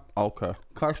can't. I'm okay.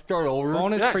 Can I start over?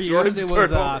 Bonus Yeah, for sure, yours. It start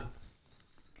was over.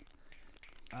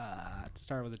 to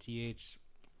start with a TH.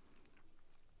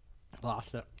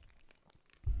 Lost it.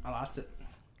 I lost it.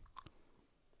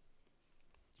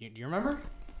 Do you remember?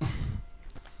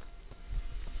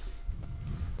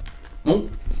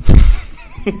 Nope.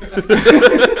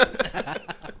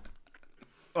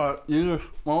 You just.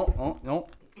 Oh, no.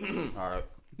 Alright.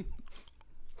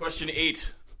 Question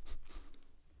 8.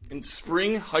 In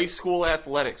spring high school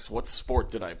athletics, what sport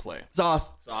did I play?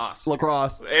 Sauce.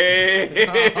 Lacrosse. Hey!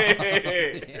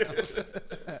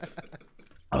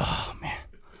 Oh, man.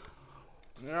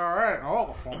 All right.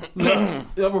 Oh.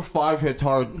 Number 5 hits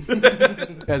hard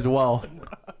as well.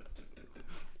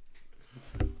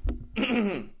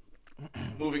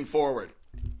 Moving forward.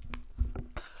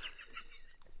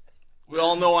 We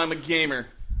all know I'm a gamer.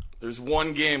 There's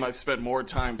one game I've spent more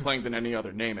time playing than any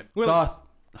other. Name it. Sauce.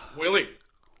 Willie.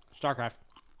 StarCraft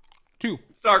 2.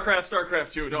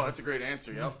 StarCraft 2. No, that's a great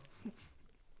answer. Yep.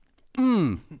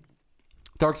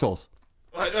 Dark Souls.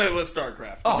 It was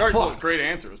StarCraft. Oh, Dark Souls, fuck. great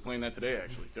answer. I was playing that today,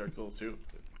 actually. Dark Souls 2.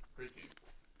 Great game.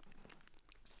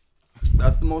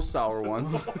 That's the most sour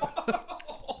one.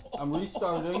 I'm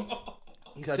restarting.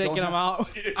 He's taking them out.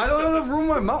 I don't have enough room in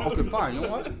my mouth. Okay, fine. You know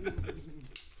what?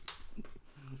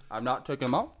 I'm not taking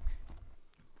them out.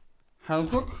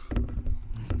 Hands up.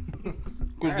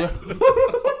 Good day.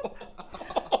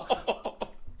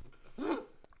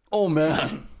 Oh,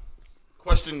 man.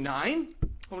 Question 9?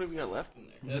 How many we got left in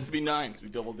there? It has to be 9 because we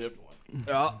double dipped one.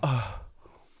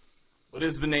 What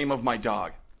is the name of my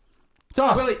dog?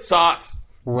 Sauce. Sauce.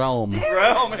 Realm.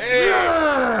 Realm. Hey.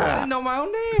 I didn't know my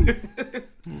own name.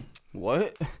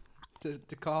 What? to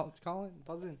call it,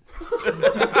 buzz in.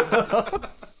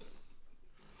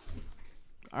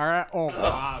 All right. Oh,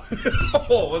 God.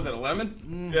 Oh, was it a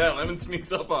lemon? Yeah, lemon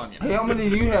sneaks up on you. Hey, how many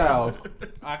do you have?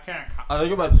 I can't. I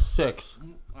think about 6.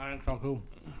 I didn't come who.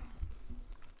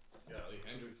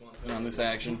 Hendrix wants in on this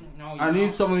action. No, I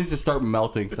need some of these to start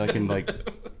melting so I can, like,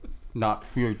 not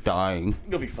fear dying.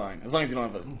 You'll be fine as long as you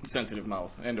don't have a sensitive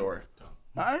mouth and or tongue.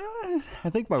 I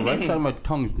think my right side of my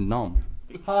tongue's numb.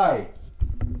 Hi.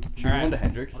 Should we go into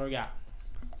Hendrix? What do we got?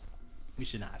 We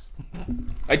should not.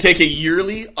 I take a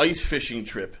yearly ice fishing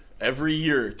trip every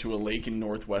year to a lake in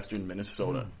northwestern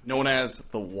Minnesota, known as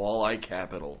the walleye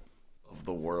capital of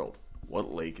the world.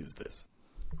 What lake is this?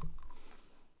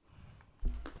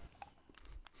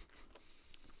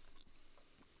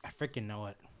 I freaking know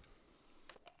it.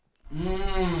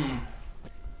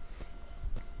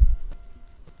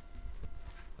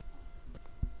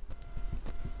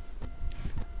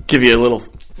 Give you a little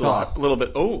Sauce. little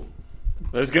bit. Oh,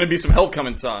 there's gonna be some help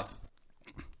coming, Sauce.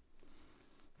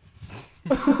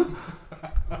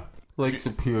 Lake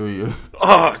Superior.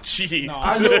 Oh, jeez. No.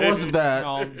 I knew it wasn't that.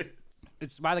 No,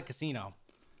 it's by the casino.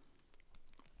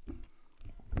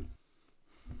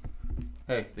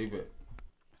 Hey, leave it.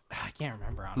 I can't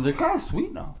remember. Honestly. They're kind of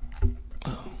sweet now.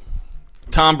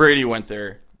 Tom Brady went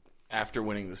there after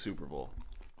winning the Super Bowl.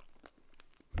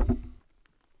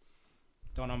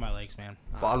 Don't know my lakes, man.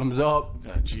 Bottoms up.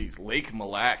 Jeez, Lake Mille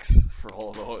Lacs for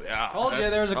all the whole. Yeah, Told you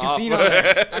that's there was a tough. casino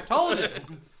there. I told you.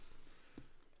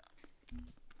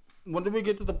 When did we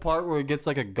get to the part where it gets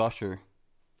like a gusher?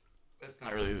 That's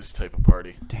not really this type of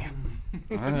party. Damn.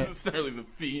 That's necessarily the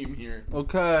theme here.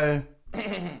 Okay.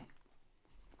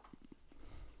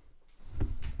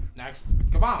 Next.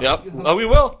 Come on. Yep. Oh, we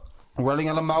will. Running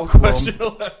out of mouth Question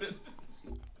room. 11.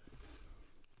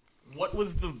 What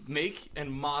was the make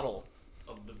and model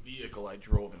of the vehicle I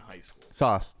drove in high school?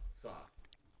 Sauce. Sauce.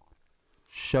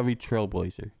 Chevy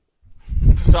Trailblazer.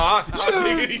 Sauce. Hot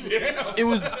diggity damn. It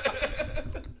was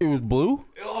blue?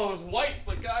 Oh, it was white,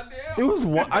 but goddamn. It was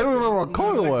what? I don't remember what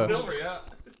color it was. Silver, yeah.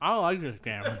 I don't like this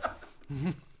game.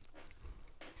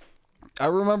 I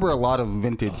remember a lot of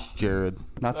vintage Jared.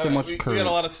 Not so much we current. got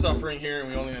a lot of suffering here, and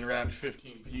we only unwrapped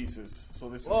 15 pieces. So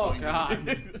this is going to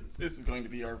be, this is going to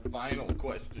be our final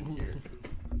question here.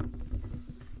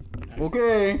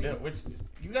 Okay. Yeah,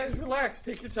 you guys relax.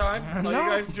 Take your time. Let you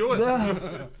guys do it.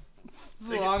 This is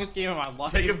the longest game of my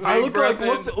life. Take a big I look like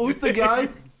breath in. who's the guy?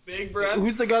 Big breath.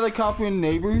 Who's the guy that copied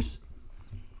Neighbors?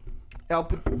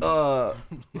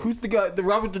 Who's the guy? The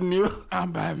Robert De Niro.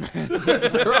 I'm Batman.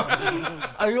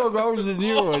 I know Robert De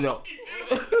Niro right now.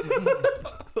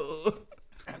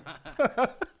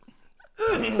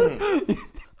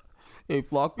 Hey,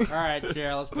 Flock. All right,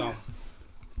 Jared, let's go.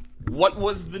 What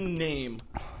was the name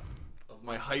of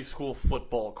my high school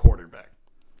football quarterback?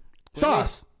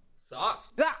 Sauce.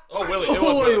 Sauce. Ah. Oh, Willie. It was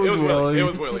Willie. It was Willie. It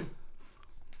was Willie.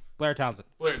 Blair Townsend.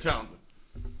 Blair Townsend.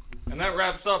 And that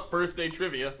wraps up birthday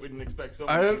trivia. We didn't expect so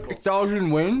many I people. 1,000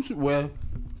 wins with.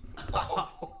 1,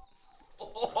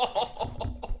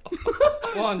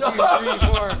 2, 3,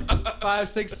 4, 5,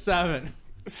 6, 7.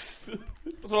 So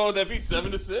what would that be?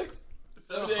 7 to 6?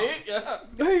 7 to 8? Yeah.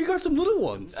 Hey, you got some little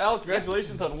ones. Al,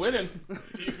 congratulations on winning. Do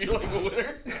you feel like a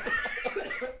winner?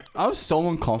 I'm so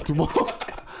uncomfortable.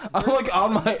 I'm like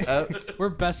on my. We're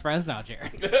best friends now,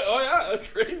 Jared. Oh yeah, that's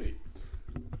crazy.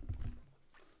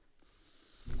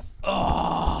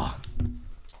 Oh.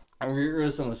 Are we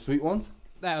getting some of the sweet ones?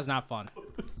 That was not fun.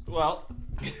 Well,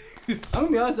 I'm gonna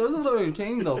be honest, that was a little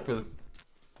entertaining though for the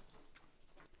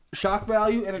shock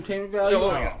value, entertainment value.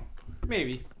 oh my God.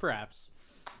 Maybe, perhaps.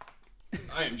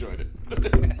 I enjoyed it.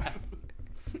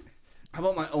 How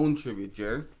about my own trivia,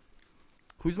 Jared?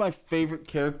 Who's my favorite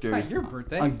character It's not your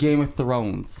birthday. on Game of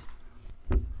Thrones?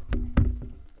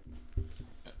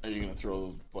 Are you gonna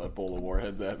throw those bowl of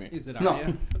warheads at me? Is it No.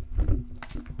 Arya?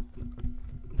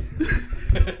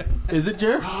 Is it,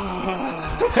 Jared?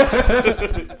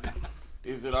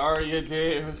 Is it Arya,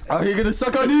 Dave? Are you gonna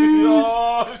suck on these?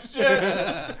 Oh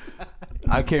shit!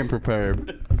 I came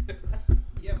prepared.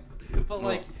 Yep. But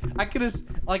like, I could have,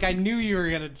 like, I knew you were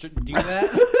gonna do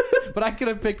that, but I could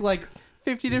have picked like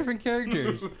 50 different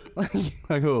characters. Like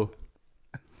who?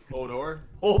 Hodor,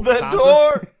 hold that Sansa?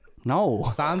 door. No.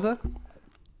 Sansa.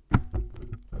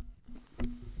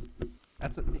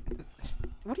 That's a.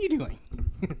 What are you doing?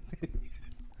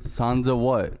 Sansa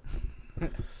what?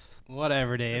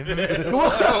 Whatever, Dave. You could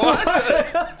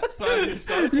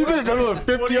have done it with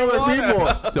 50 other people.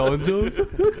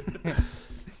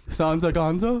 Sansa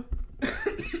Gonzo?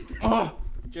 Oh.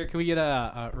 Jared, can we get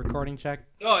a recording check?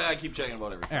 Oh yeah, I keep checking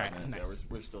about every 5 All right, minutes. nice. Yeah,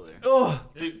 we're still there. Oh.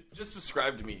 Hey, just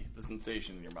describe to me the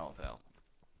sensation in your mouth, Al.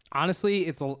 Honestly,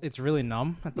 it's really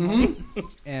numb at the moment,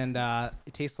 and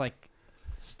it tastes like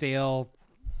stale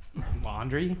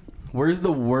laundry. Where's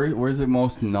it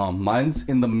most numb? Mine's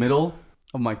in the middle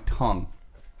of my tongue.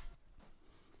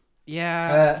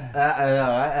 Yeah.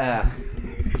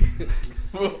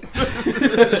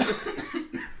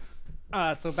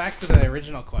 So back to the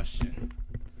original question,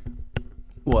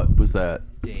 What was that?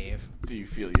 Dave. Do you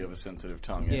feel you have a sensitive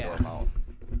tongue in Yeah. your mouth?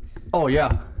 Oh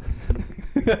yeah.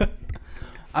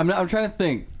 I'm trying to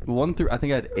think. 1 through I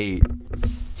think I had 8.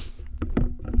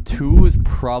 2 is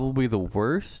probably the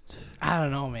worst. I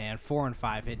don't know, man. 4 and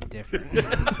 5 hit different.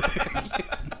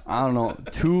 I don't know.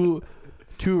 2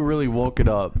 really woke it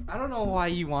up. I don't know why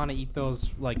you want to eat those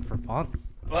like for fun.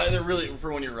 Well, they're really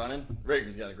for when you're running.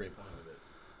 Rager's got a great point with it.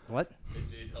 What?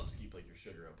 It helps keep like your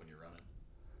sugar up when you're running,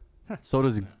 So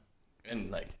does. and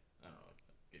like I don't know,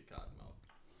 get caught in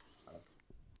the mouth.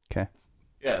 Okay.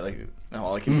 Yeah, like now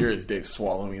all I can hear is Dave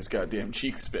swallowing his goddamn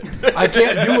cheek spit. I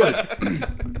can't do it.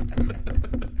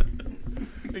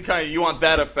 You want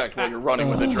that effect while you're running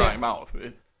with a dry mouth.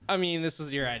 It's I mean, this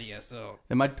was your idea, so.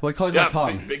 What color's my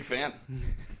tongue? big fan.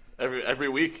 Every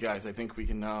week, guys, I think we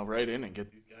can write in and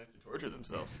get these guys to torture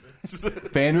themselves.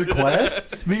 Fan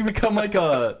requests? We become like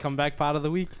a Comeback pot of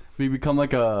the week. We become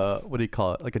like a what do you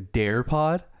call it? Like a dare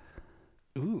pod?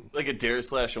 Ooh. Like a dare /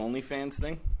 OnlyFans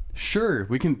thing. Sure,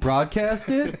 we can broadcast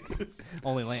it.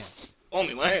 Only lands.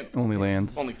 Only lands. Only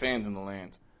lands. Only fans in the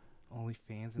lands. Only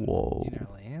fans in, Whoa. in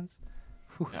our lands.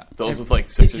 Yeah, those with like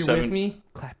 6 if or you're 7. with me,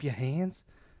 clap your hands.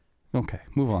 Okay,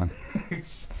 move on.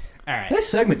 All right. Nice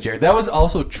segment, Jared. That was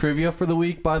also trivia for the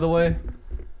week, by the way.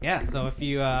 Yeah. So if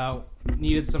you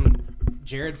needed some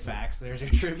Jared facts, there's your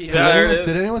trivia. Yeah, there it is.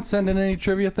 Did anyone send in any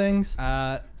trivia things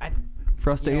for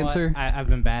us to answer? I've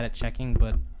been bad at checking,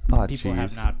 but people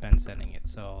have jeez. not been sending it,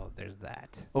 so there's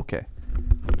that. Okay.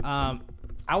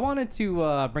 I wanted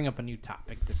to bring up a new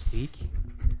topic this week.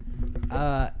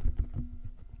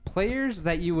 Players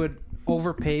that you would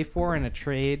overpay for in a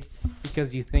trade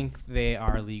because you think they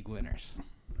are league winners.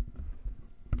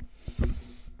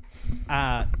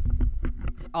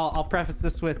 I'll preface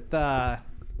this with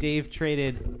Dave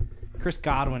traded Chris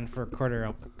Godwin for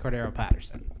Cordero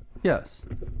Patterson. Yes.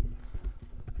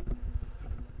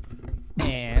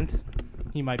 And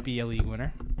he might be a league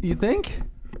winner. You think?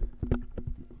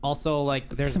 Also, like,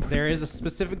 there is a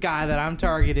specific guy that I'm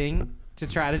targeting to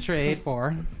try to trade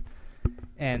for.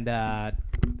 And a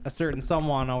certain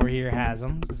someone over here has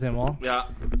him, Zimmel. Yeah.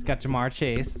 He's got Jamar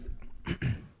Chase.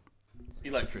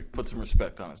 Electric. Put some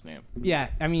respect on his name. Yeah,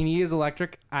 I mean, he is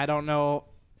electric. I don't know.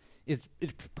 It's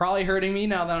probably hurting me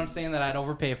now that I'm saying that I'd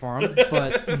overpay for him.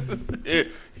 But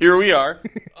here we are.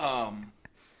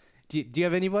 Do you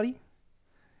have anybody?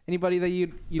 Anybody that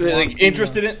you'd like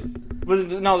interested in? But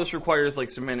now this requires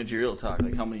like some managerial talk.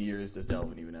 Like, how many years does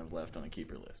Delvin even have left on a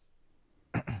keeper list?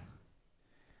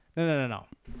 No.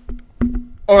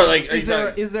 Or like,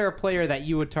 is there a player that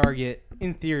you would target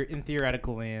in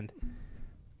theoretical land?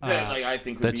 That, like, I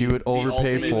think that you would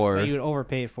overpay for. That you would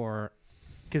overpay for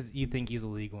because you think he's a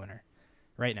league winner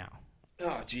right now.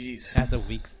 Oh, jeez. That's a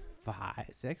week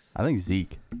 5, 6. I think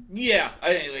Zeke. Yeah,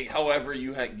 however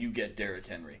you get Derrick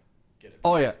Henry. Get it.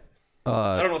 Oh yeah.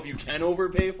 I don't know if you can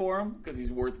overpay for him because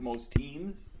he's worth most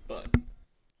teams, but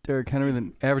Derrick Henry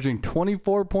then averaging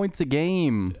 24 points a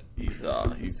game. He's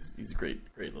a great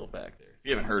little back there. If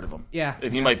you haven't heard of him, yeah,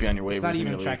 if he might be on your waivers. It's not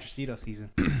even Tractor Cedo season.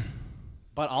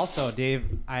 But also, Dave,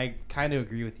 I kind of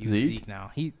agree with you. Zeke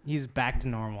now. He's back to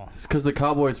normal. It's because the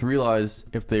Cowboys realize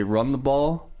if they run the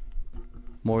ball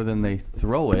more than they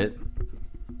throw it,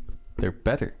 they're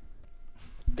better.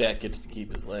 Dak gets to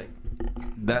keep his leg.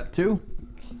 That too.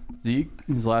 Zeke,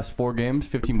 his last 4 games,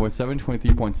 15.7,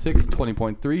 23.6,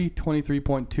 20.3,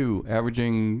 23.2,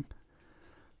 averaging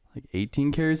like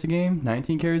 18 carries a game,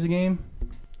 19 carries a game.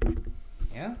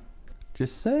 Yeah.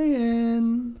 Just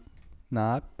saying.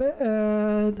 Not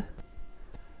bad.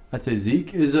 I'd say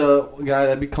Zeke is a guy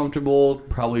that'd be comfortable,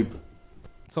 probably.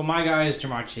 So my guy is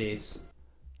Jamar Chase.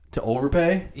 To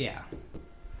overpay? Yeah.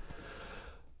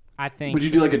 I think. Would you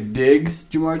do like a Diggs,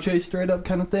 Jamar Chase straight up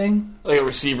kind of thing? Like a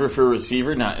receiver for a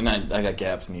receiver? I got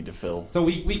gaps I need to fill. So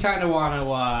we kind of want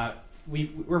to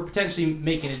we're potentially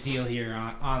making a deal here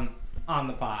on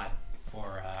the pod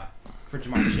for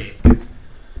Jamar Chase because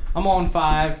I'm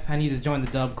 0-5. I need to join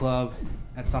the Dub Club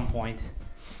at some point,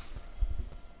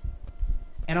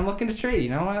 and I'm looking to trade. You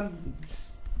know,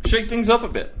 shake things up a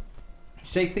bit.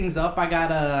 Shake things up. I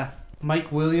got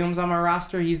Mike Williams on my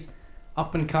roster. He's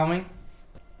up and coming.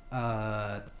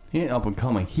 He ain't up and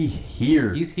coming. He's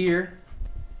here.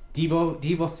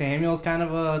 Debo Samuel's kind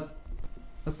of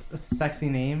a sexy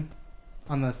name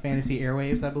on the fantasy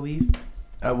airwaves, I believe.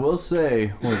 I will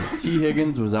say, T.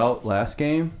 Higgins was out last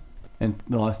game, and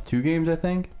the last 2 games, I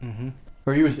think. Mm-hmm.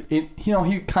 Or he was,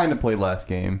 he kind of played last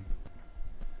game.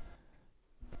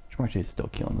 Jamar Chase is still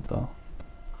killing it though.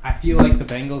 I feel like the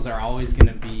Bengals are always going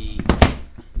to be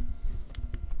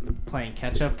playing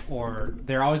catch up, or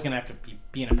they're always going to have to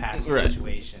be in a passing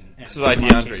situation. That's why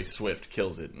DeAndre Swift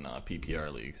kills it in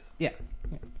PPR leagues. Yeah.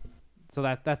 So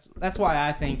that's why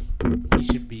I think he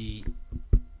should be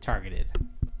targeted.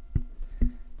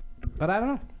 But I don't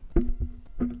know.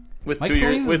 With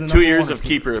 2 years of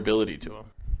keeper ability to him.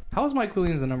 How is Mike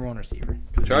Williams the number 1 receiver?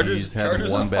 Chargers had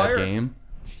one bad game.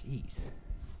 Jeez.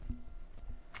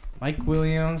 Mike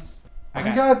Williams. I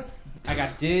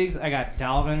got Diggs. I got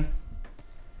Dalvin.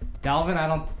 Dalvin, I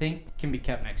don't think can be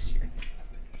kept next year.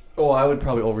 Oh, I would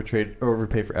probably overpay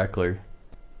for Eckler.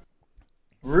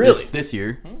 Really? This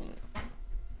year.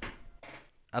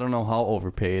 I don't know how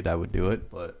overpaid I would do it,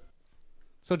 but.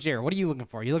 So, Jared, what are you looking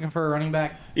for? Are you looking for a running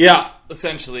back? Yeah,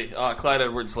 essentially. Clyde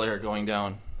Edwards-Helaire going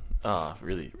down.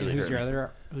 Really who's your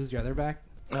other back?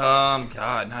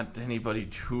 God, not anybody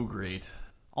too great.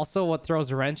 Also, what throws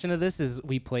a wrench into this is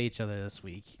we play each other this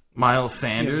week. Miles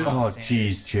Sanders. Oh,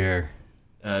 jeez, Chair.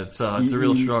 It's a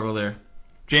real struggle there.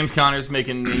 James Conner's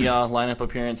making the lineup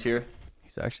appearance here.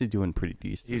 He's actually doing pretty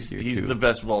decent this year, He's too. the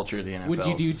best vulture of the NFL. Would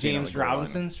you do Seen on the James goal line.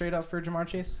 Robinson straight up for Jamar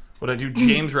Chase? Would I do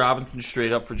James Robinson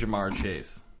straight up for Jamar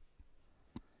Chase?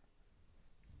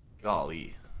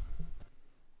 Golly.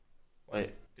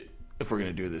 Wait, if we're going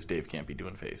to do this, Dave can't be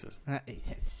doing faces.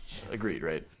 Agreed,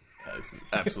 right? That's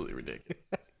absolutely ridiculous.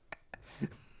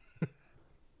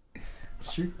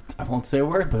 Sure. I won't say a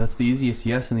word, but that's the easiest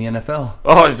yes in the NFL.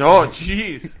 Oh,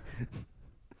 jeez.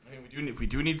 I mean, we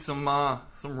do need some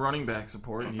running back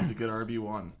support, and he's a good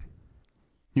RB1.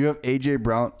 You have A.J.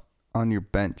 Brown on your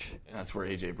bench. And that's where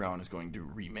A.J. Brown is going to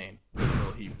remain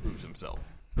until he proves himself.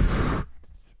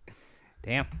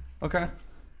 Damn. Okay.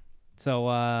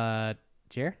 So,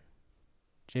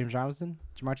 James Robinson,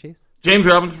 Jamar Chase? James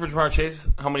Robinson for Jamar Chase.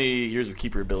 How many years of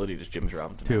keeper ability does James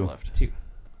Robinson 2. have left? 2.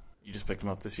 You just picked him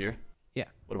up this year? Yeah.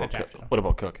 What about I drafted him. What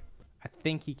about Cook? I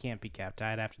think he can't be kept.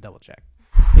 I'd have to double check.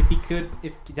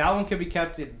 If Dalvin could be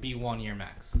kept, it'd be 1 year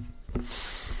max.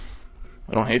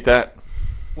 I don't hate that.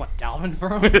 What, Dalvin for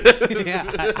him?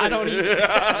 Yeah, I don't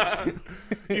either.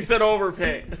 You said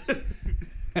overpay.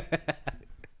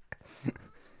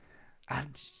 I'm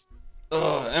just...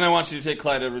 And I want you to take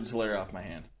Clyde Edwards-Helaire off my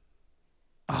hand.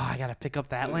 Oh, I gotta pick up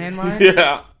that landmine?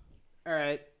 Yeah. All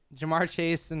right. Jamar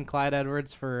Chase and Clyde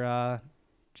Edwards for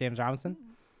James Robinson.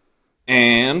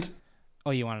 And?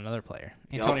 Oh, you want another player.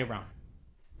 Antonio Brown.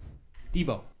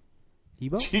 Debo.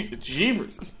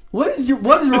 Jeepers. What is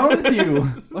wrong with you?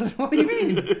 What do you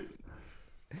mean?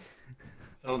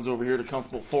 Someone's over here to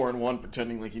comfortable 4-1,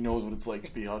 pretending like he knows what it's like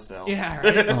to be us, Al. Yeah,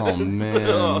 right. Oh,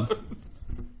 man.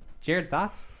 Jared,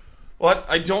 thoughts? What?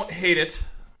 I don't hate it.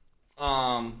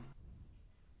 Let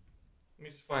me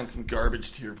just find some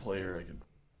garbage tier player I could.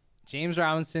 James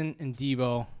Robinson and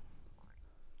Debo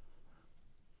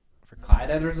for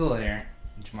Clyde Edwards-Helaire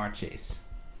and Jamar Chase.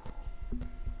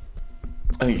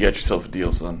 I think you got yourself a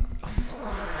deal, son.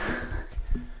 All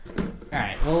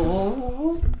right,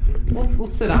 we'll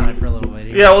sit on it for a little bit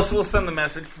here. Yeah, we'll send the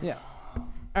message. Yeah.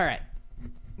 All right,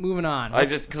 moving on.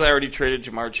 Because I already traded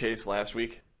Jamar Chase last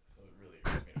week, so it really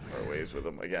hurts me to part ways with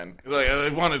him again. Because I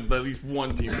wanted at least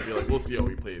one team to be like, we'll see how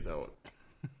he plays out.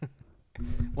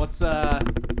 What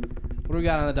do we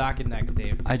got on the docket next,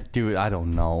 Dave? I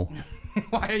don't know.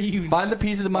 Why are you... Find the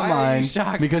pieces of my Why are you mind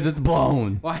shocked? because it's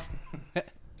blown. Why?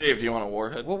 Dave, do you want a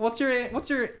warhead? What's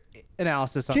your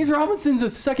analysis on James Robinson's a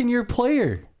second-year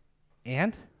player.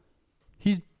 And?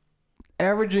 He's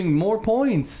averaging more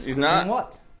points. He's not. And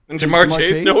what? And Jamar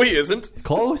Chase? No, he isn't.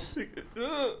 Close. What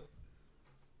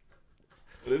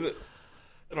is it?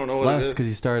 I don't know what Less it is. because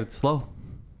he started slow.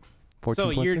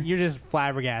 So you're just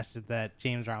flabbergasted that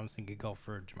James Robinson could go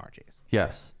for Jamar Chase.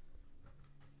 Yes.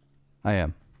 I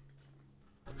am.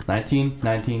 19,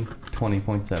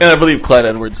 20.7. And I believe Clyde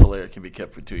Edwards-Helaire can be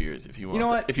kept for 2 years if you want. You know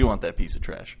what? If you want that piece of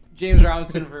trash. James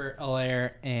Robinson for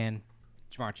Helaire and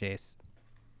Jamar Chase.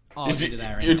 I'll do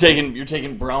that right You're now.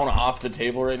 taking Brown off the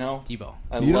table right now. Debo.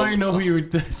 You don't even know who your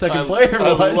second player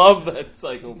was. I love that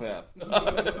psychopath.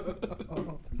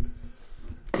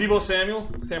 Debo Samuel,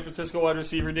 San Francisco wide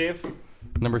receiver, Dave.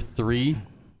 Number 3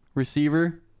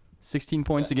 receiver, 16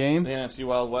 points a game. The NFC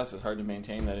Wild West is hard to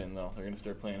maintain that in, though. They're going to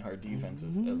start playing hard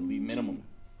defenses at the minimum.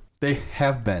 They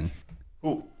have been.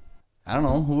 Who? I don't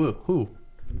know. Who?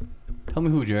 Tell me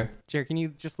who, Jer. Jared, can you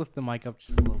just lift the mic up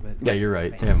just a little bit? Yeah, you're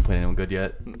right. They haven't played anyone good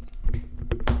yet.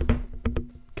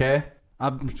 Okay?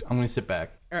 I'm going to sit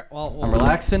back. All right, well, I'm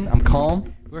relaxing. I'm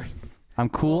calm. We're, I'm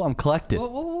cool. I'm collected.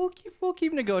 we'll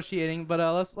keep negotiating, but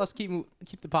let's keep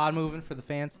the pod moving for the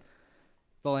fans,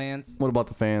 the lands. What about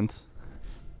the fans?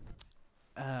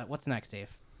 What's next, Dave?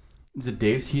 Is it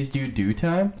Dave's He's Due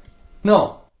time?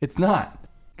 No, it's not.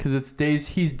 Because it's Dave's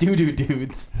He's Due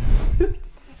Dudes.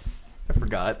 I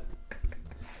forgot.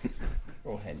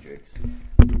 Oh, Hendrix.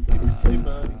 How did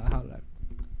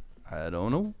I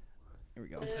don't know. Here we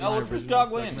go. Oh, what's this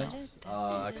dog weighing now?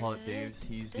 I call it Dave's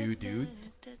He's Due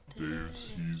Dudes. Dave's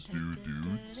He's Due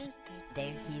Dudes.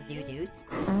 Dave's He's Due Dudes.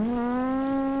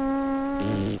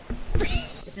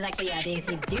 This is actually Dave's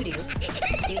He's Doo Doo.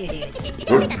 Doo Doo Dudes.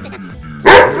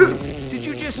 Did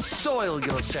you just soil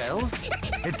yourself?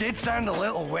 It did sound a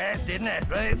little wet, didn't it?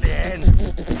 Right at the end.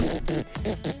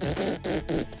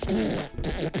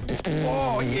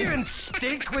 Oh, even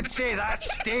Stink would say that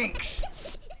stinks.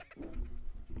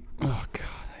 Oh, God.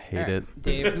 I hate it.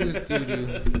 Dave, who's doo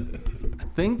doo? I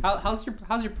think. How's your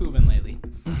poo been lately?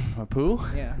 My poo?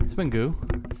 Yeah. It's been goo.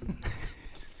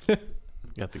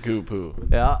 Got the goo poo.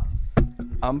 Yeah.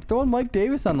 I'm throwing Mike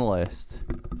Davis on the list.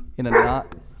 In a not.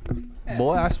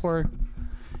 Boy, I swear.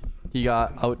 He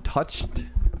got out-touched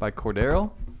by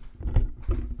Cordero.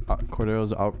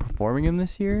 Cordero's outperforming him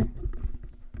this year.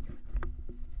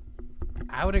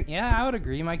 I would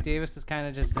agree. Mike Davis is kind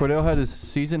of just. Cordell had his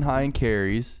season high in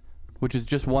carries, which is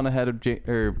just one ahead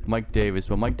of Mike Davis.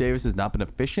 But Mike Davis has not been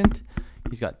efficient.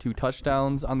 He's got 2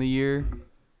 touchdowns on the year.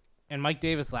 And Mike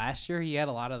Davis last year, he had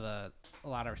a lot of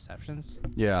receptions.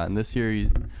 Yeah, and this year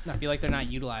I feel like they're not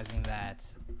utilizing that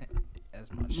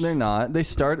as much. They're not. They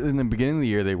started in the beginning of the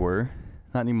year. They were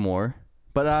not anymore.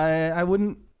 But I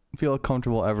wouldn't feel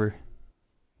comfortable ever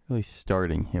really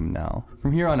starting him now.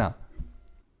 From here on out.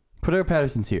 Cordell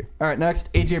Patterson's here. All right, next,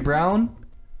 A.J. Brown.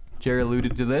 Jerry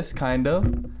alluded to this, kind of.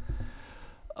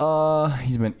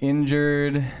 He's been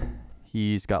injured.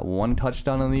 He's got 1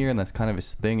 touchdown on the year, and that's kind of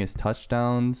his thing, is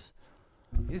touchdowns.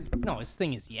 His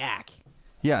thing is yak.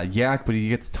 Yeah, yak, but he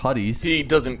gets tutties. He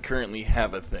doesn't currently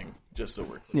have a thing, just so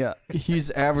we're clear. Yeah,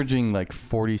 he's averaging like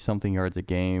 40-something yards a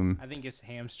game. I think his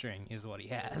hamstring is what he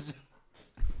has.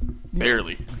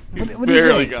 Barely. What Barely do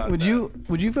you think? got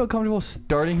Would you feel comfortable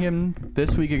starting him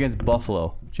this week against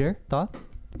Buffalo? Jer, thoughts?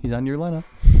 He's on your lineup.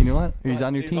 He's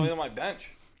on your team. He's only on my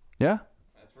bench. Yeah?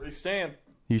 That's where he's staying.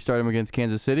 You start him against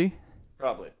Kansas City?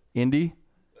 Probably. Indy?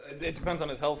 It depends on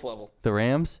his health level. The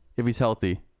Rams? If he's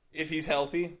healthy. If he's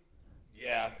healthy,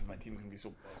 yeah, because my team's going to be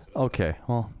so busted. Okay,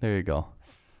 well, there you go.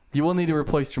 You will need to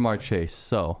replace Jamar Chase,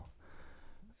 so.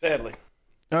 Sadly.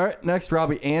 All right, next,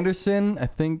 Robbie Anderson.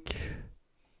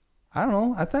 I don't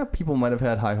know. I thought people might have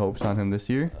had high hopes on him this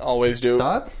year. Always do.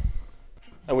 Thoughts?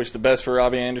 I wish the best for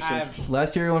Robbie Anderson.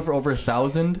 Last year he went for over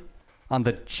 1,000 on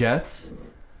the Jets.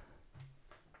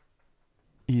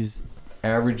 He's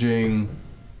averaging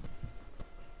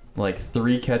like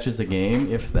 3 catches a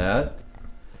game, if that.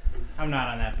 I'm not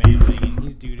on that bandwagon.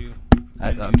 He's doo-doo.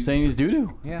 I'm saying he's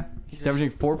doo-doo. Yeah. He's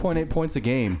averaging 4.8 points a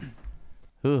game.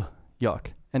 Ugh,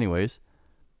 yuck. Anyways.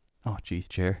 Oh, jeez,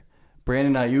 Chair.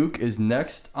 Brandon Ayuk is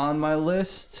next on my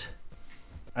list.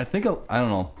 I don't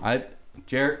know.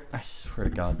 Jared, I swear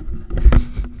to God.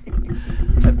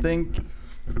 I think,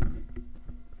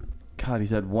 God, he's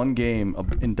had 1 game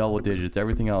in double digits.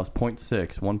 Everything else,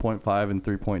 0.6, 1.5, and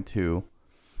 3.2.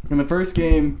 In the first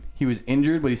game, he was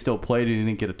injured, but he still played and he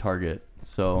didn't get a target.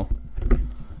 So,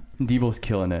 Debo's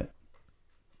killing it.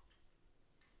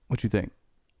 What you think?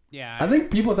 Yeah. I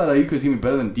think people thought Ayuk was going to be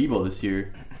better than Debo this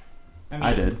year.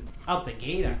 I did. Out the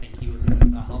gate, I think he was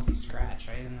a healthy scratch,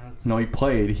 right? And No, he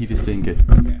played. He just didn't get.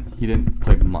 Okay. He didn't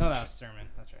play much. No, that was Sermon.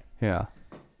 That's right. Yeah.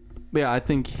 But yeah, I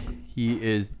think he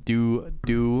is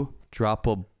droppable.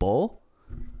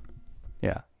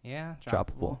 Yeah. Yeah,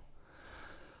 Droppable.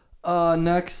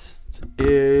 Next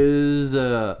is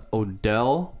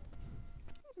Odell.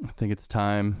 I think it's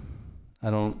time. I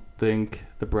don't think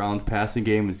the Browns' passing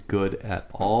game is good at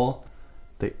all.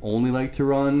 They only like to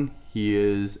run. He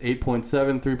is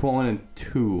 8.7, 3.1, and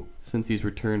 2 since he's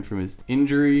returned from his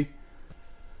injury.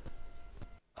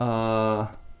 Yeah,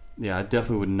 I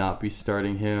definitely would not be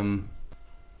starting him.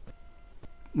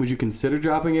 Would you consider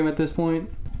dropping him at this point?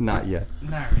 Not yet.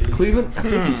 Not really. Cleveland, I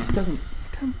think he just doesn't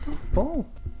fall.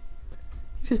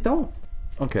 He just don't.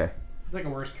 Okay. He's like a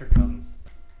worse Kirk Cousins.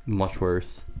 Much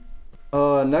worse.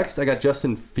 Next, I got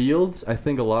Justin Fields. I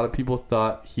think a lot of people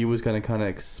thought he was going to kind of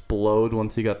explode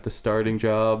once he got the starting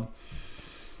job.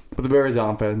 But the Bears'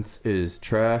 offense is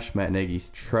trash. Matt Nagy's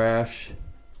trash.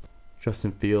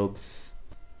 Justin Fields,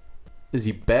 is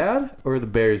he bad or are the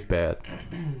Bears bad?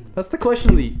 That's the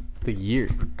question of the year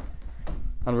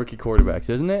on rookie quarterbacks,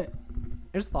 isn't it?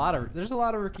 There's a lot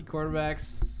of rookie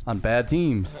quarterbacks on bad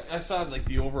teams. I saw like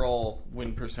the overall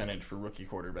win percentage for rookie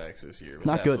quarterbacks this year was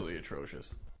not good. Absolutely atrocious.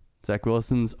 Zach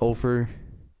Wilson's over.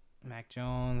 Mac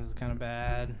Jones is kind of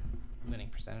bad. Winning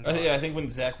percentage. I think when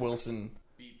Zach Wilson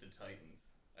beat the Titans,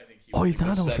 I think he he's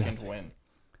not the over. second win.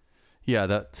 Yeah,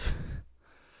 that.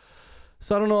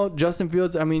 So I don't know, Justin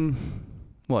Fields. I mean,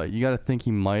 what you got to think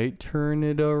he might turn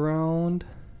it around.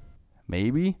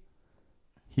 Maybe.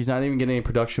 He's not even getting any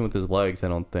production with his legs, I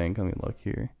don't think. Let me look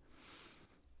here.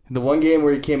 The one game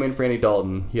where he came in for Andy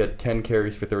Dalton, he had 10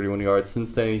 carries for 31 yards.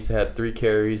 Since then, he's had 3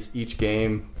 carries each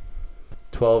game,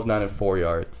 12, 9, and 4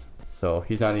 yards. So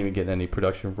he's not even getting any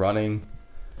production running.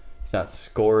 He's not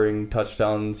scoring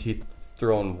touchdowns. He's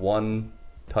thrown 1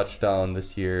 touchdown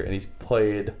this year, and he's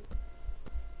played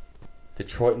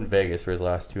Detroit and Vegas for his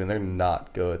last 2, and they're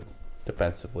not good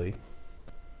defensively.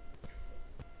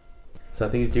 So I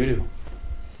think he's doo-doo.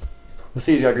 We'll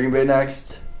see. He's got Green Bay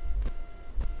next.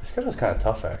 The schedule's kind of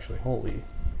tough, actually. Holy.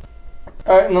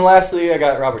 All right, and then lastly, I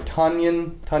got Robert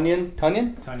Tonyan. Tonyan.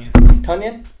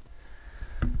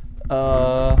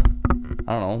 I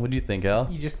don't know. What do you think,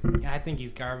 Al? I think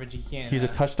he's garbage. You can't. He's a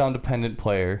touchdown-dependent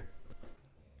player.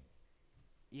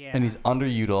 Yeah. And he's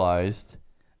underutilized.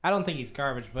 I don't think he's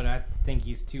garbage, but I think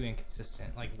he's too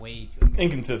inconsistent, like way too inconsistent.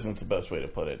 Inconsistent's the best way to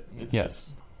put it. It's Yes. just,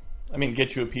 I mean,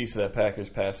 get you a piece of that Packers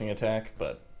passing attack,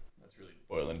 but that's really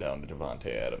boiling down to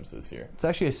Devontae Adams this year. It's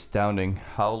actually astounding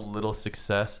how little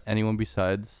success anyone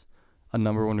besides a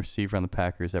number one receiver on the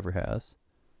Packers ever has.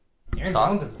 Aaron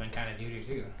Jones has been kind of doo-doo,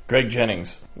 too. Greg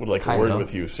Jennings would like a word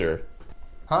with you, sir.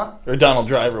 Huh? Or Donald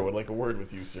Driver would like a word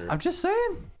with you, sir. I'm just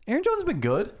saying, Aaron Jones has been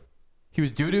good. He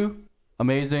was doo-doo,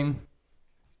 amazing,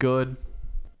 good,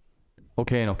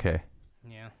 okay, and okay.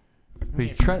 Yeah. But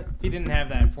he's If trying. he didn't have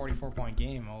that 44-point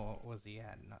game, what was he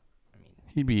at?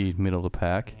 He'd be middle of the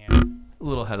pack, Yeah. a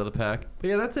little ahead of the pack. But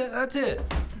yeah, that's it. That's it.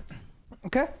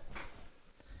 Okay.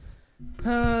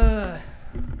 How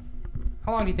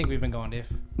long do you think we've been going, Dave?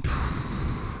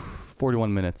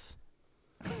 41 minutes.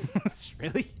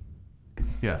 Really?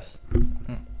 Yes.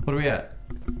 What are we at?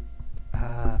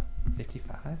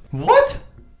 55. What?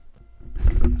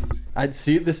 I'd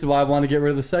see. This is why I want to get rid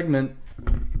of the segment.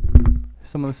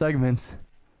 Some of the segments.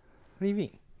 What do you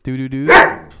mean? Doo.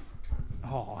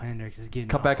 Oh, Hendrix is getting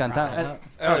Cut back on time.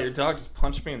 Al, your dog just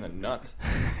punched me in the nuts.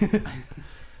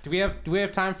 Do we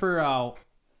have time for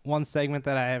one segment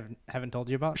that I haven't told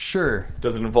you about? Sure.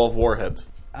 Does it involve warheads?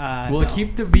 Will it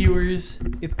keep the viewers?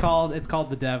 It's called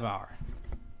the Dev Hour.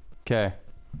 Okay.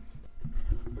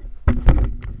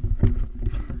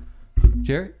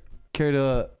 Jarrett, care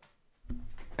to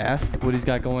ask what he's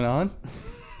got going on?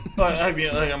 I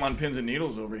mean, like I'm on pins and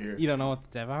needles over here. You don't know what the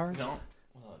Dev Hour is? No.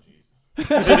 Oh, Jesus.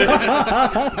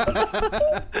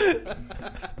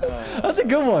 That's a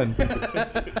good one.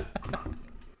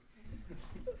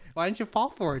 Why didn't you fall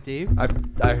for it, Dave? I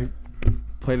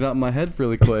played it out in my head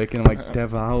really quick, and I'm like,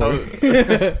 Devour.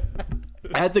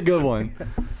 That's a good one.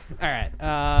 All right.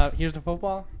 Here's the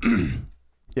football.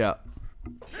 Yeah.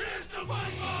 And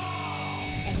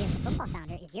here's the football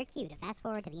sounder is your cue to fast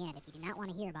forward to the end if you do not want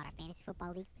to hear about our fantasy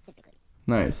football league specifically.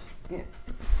 Nice.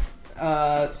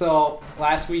 So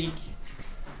last week,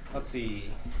 let's see.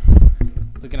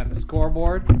 Looking at the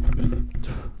scoreboard.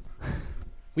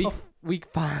 Week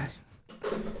 5.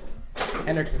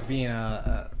 Hendrix is being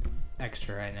a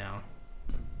extra right now.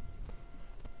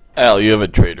 Al, you have a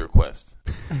trade request.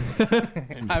 I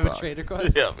have a trade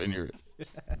request? Yeah, in your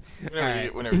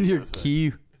whenever In you your give us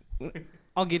key.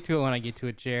 I'll get to it when I get to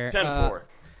it, Chair. 10-4.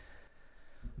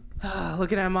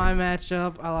 Looking at my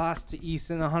matchup, I lost to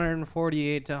Easton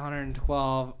 148 to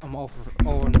 112. I'm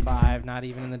 0-5, not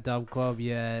even in the dub club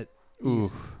yet. Ooh.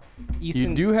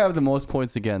 Easton, You do have the most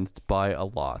points against by a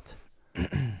lot.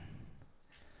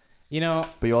 You know,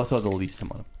 but you also have the least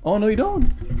amount. Oh, no, you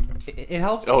don't. It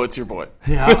helps. Oh, it's your boy.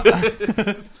 Yeah.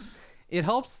 It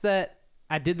helps that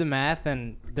I did the math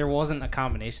and there wasn't a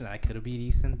combination that I could have beat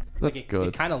Easton. That's good.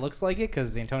 It kind of looks like it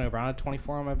because Antonio Brown had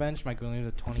 24 on my bench. Mike Williams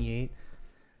had 28.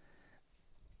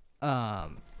 Yeah,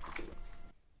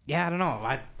 I don't know.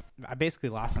 I basically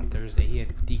lost on Thursday. He had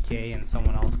DK and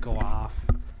someone else go off.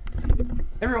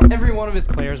 Every one of his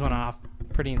players went off.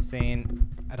 Pretty insane.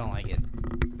 I don't like it.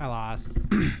 I lost.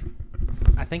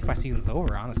 I think my season's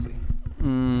over, honestly.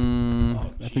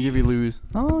 I think if you lose,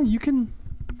 you can.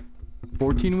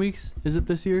 14 weeks is it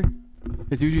this year?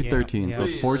 It's usually 13, so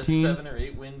it's 14. A 7 or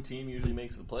 8 win team usually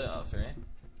makes the playoffs, right?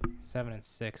 7 and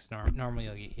 6 normally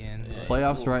you'll get in. Yeah,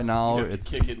 Playoffs right now, you have to it's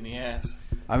kick it in the ass.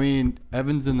 I mean,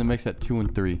 Evan's in the mix at 2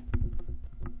 and 3.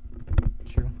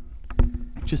 True.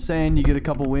 Just saying, you get a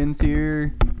couple wins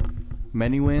here,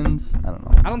 many wins. I don't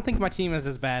know. I don't think my team is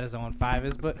as bad as 0-5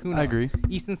 is, but who knows? I agree.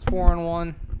 Easton's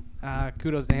 4-1.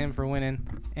 Kudos to him for winning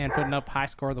and putting up high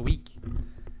score of the week.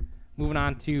 Moving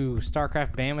on to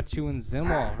StarCraft Bamachu and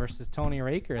Zimmel versus Tony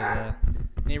Raker, the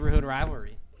neighborhood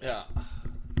rivalry. Yeah,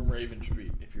 from Raven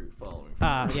Street, if you're following.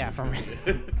 Yeah, from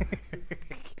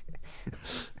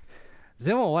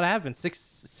Zimmel, what happened?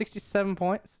 67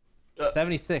 points?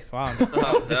 76. Wow,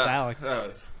 just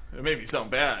Alex. It may be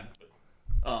something bad.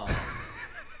 Yeah,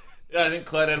 I think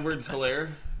Clyde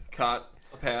Edwards-Hilaire caught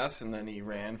a pass, and then he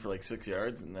ran for like 6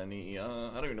 yards, and then he, I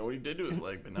don't even know what he did to his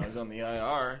leg, but now he's on the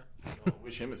IR.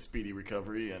 Wish him a speedy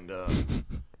recovery, and the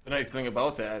nice thing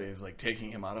about that is like taking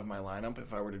him out of my lineup.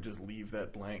 If I were to just leave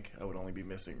that blank, I would only be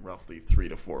missing roughly 3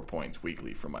 to 4 points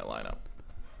weekly from my lineup.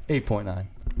 8.9.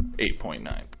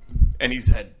 8.9. And he's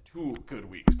had 2 good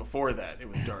weeks. Before that, it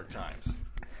was dark times.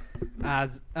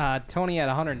 Tony had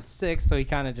 106, so he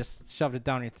kind of just shoved it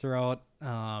down your throat.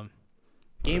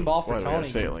 Game ball for Why do I Tony.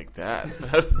 say it like that?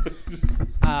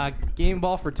 Game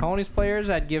ball for Tony's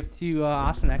players, I'd give to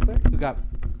Austin Eckler, who got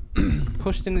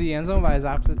pushed into the end zone by his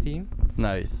opposite team.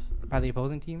 Nice. By the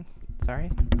opposing team. Sorry.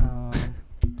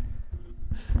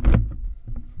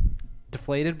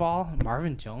 Deflated ball.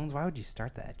 Marvin Jones. Why would you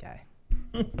start that guy?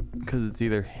 Because it's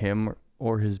either him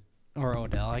or his. Or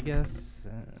Odell, I guess.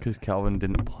 Because Calvin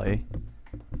didn't play.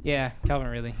 Yeah, Calvin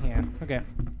really. Yeah. Okay.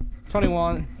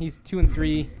 21. He's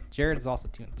 2-3. Jared is also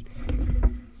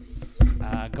 2-3.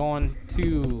 Going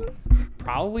to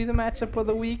probably the matchup of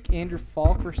the week: Andrew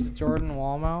Falk versus Jordan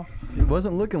Walmau. It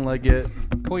wasn't looking like it.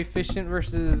 Coefficient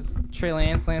versus Trey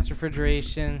Lance. Lance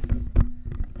Refrigeration.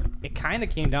 It kind of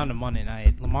came down to Monday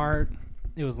night.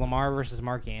 It was Lamar versus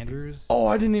Mark Andrews. Oh,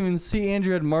 I didn't even see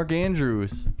Andrew had Mark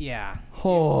Andrews. Yeah.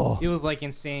 Oh. It was like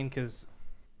insane because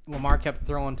Lamar kept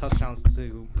throwing touchdowns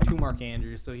to Mark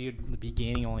Andrews, so he would be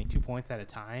gaining only 2 points at a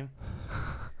time.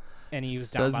 And he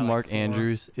was down Says by Mark like 4.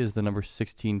 Andrews is the number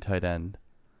 16 tight end.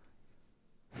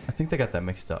 I think they got that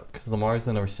mixed up because Lamar is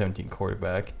the number 17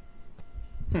 quarterback.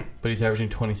 But he's averaging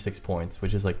 26 points,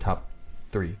 which is like top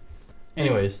 3.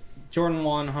 Anyways. Jordan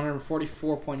won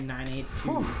 144.98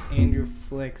 to Andrew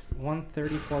Flick's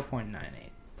 134.98.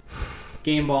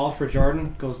 Game ball for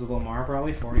Jordan goes to Lamar,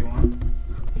 probably 41.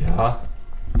 Yeah.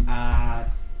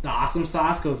 The awesome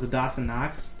sauce goes to Dawson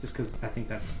Knox, just because I think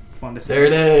that's fun to say. There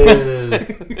it is.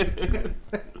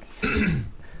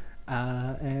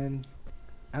 And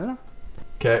I don't know.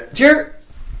 Okay. Jared!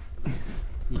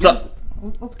 What's up?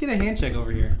 Let's get a hand check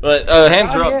over here. But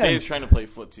hands are up. Hands. Dave's trying to play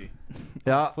footsie.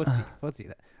 Yeah.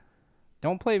 Footsie.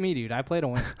 Don't play me, dude. I play to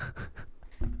win.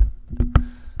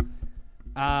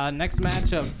 Next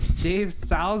matchup: Dave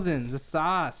Sousen, the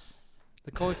sauce, the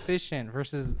coefficient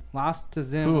versus Lost to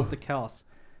Zim with the Kels.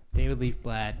 David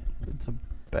Leafblad. It's a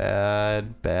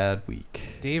bad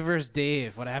week. Dave versus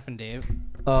Dave. What happened, Dave?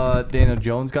 Daniel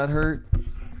Jones got hurt.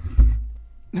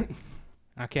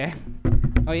 Okay.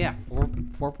 Oh yeah,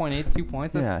 4.82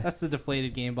 points. That's the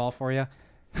deflated game ball for you.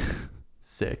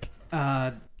 Sick.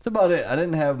 That's about it. I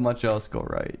didn't have much else go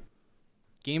right.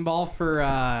 Game ball for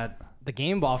the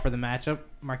matchup.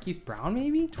 Marquise Brown,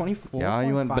 maybe 24. Yeah,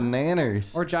 you went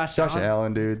bananas. Or Josh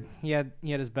Allen, dude. He had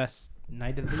his best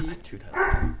night of the year. Dude,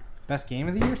 best game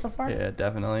of the year so far. Yeah,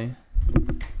 definitely.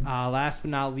 Last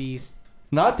but not least.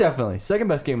 Not definitely. Second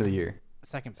best game of the year.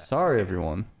 Second best. Sorry,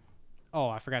 everyone. Oh,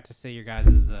 I forgot to say your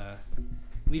guys'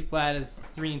 Leafblad is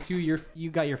 3-2. You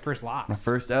got your first loss. My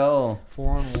first L.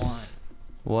 4-1.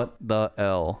 What the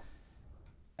L?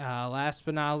 Last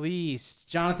but not least,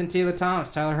 Jonathan Taylor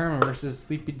Thomas, Tyler Herman versus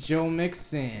Sleepy Joe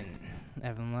Mixon,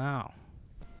 Evan Lau.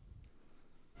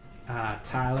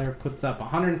 Tyler puts up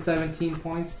 117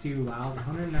 points to Lau's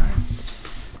 109.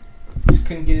 Just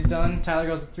couldn't get it done. Tyler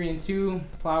goes to 3-2.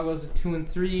 Plow goes to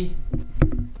 2-3.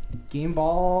 Game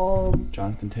ball.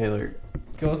 Jonathan Taylor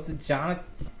goes to Jonathan.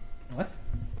 What?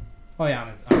 Oh yeah, on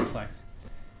his flex.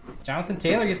 Jonathan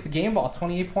Taylor gets the game ball,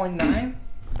 28.9.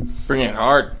 Bring it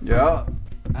hard. Yeah.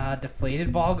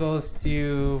 Deflated ball goes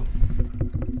to.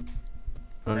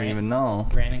 I don't even know.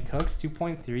 Brandon Cooks,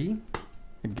 2.3. I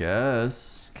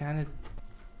guess. Kind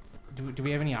of. Do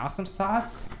we have any awesome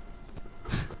sauce?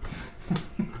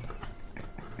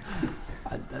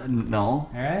 No. All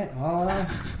right. Well,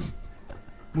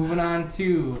 moving on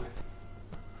to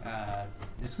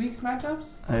this week's matchups.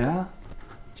 Yeah.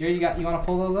 Jerry, you want to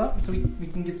pull those up so we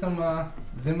can get some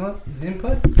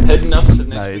Zimput? Heading up to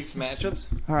next week's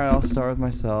matchups. All right, I'll start with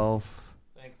myself.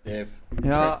 Thanks, Dave.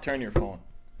 Yeah. Turn your phone.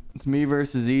 It's me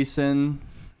versus Eason.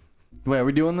 Wait, are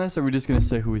we doing this, or are we just gonna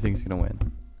say who we think's gonna win?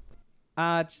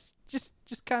 Just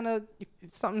kind of if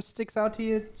something sticks out to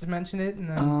you, just mention it. And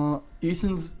then...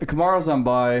 Eason's Kamara's on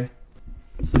bye,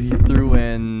 so he threw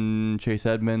in Chase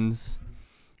Edmonds.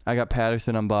 I got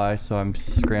Patterson on bye, so I'm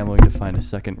scrambling to find a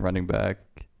second running back.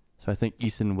 So I think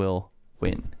Eason will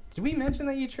win. Did we mention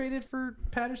that you traded for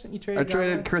Patterson? I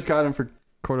traded Chris Godwin for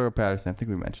Cordero Patterson. I think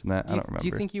we mentioned that. I don't remember. Do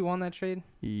you think you won that trade?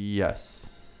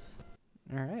 Yes.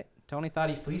 All right. Tony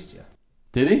thought he fleeced you.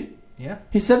 Did he? Yeah.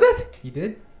 He said that? He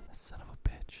did? Son of a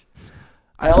bitch.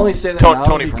 I only say that now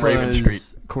Tony from Raven Street.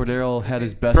 Cordero had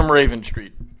his best... From Raven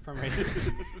Street. I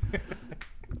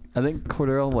think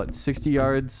Cordero, 60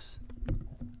 yards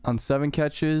on 7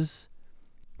 catches,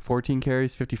 14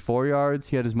 carries, 54 yards.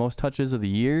 He had his most touches of the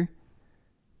year.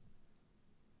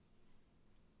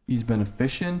 He's been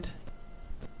efficient.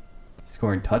 He's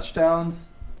scoring touchdowns.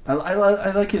 I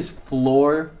like his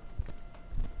floor.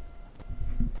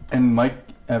 And Mike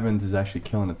Evans is actually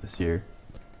killing it this year.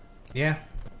 Yeah.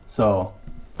 So,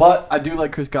 but I do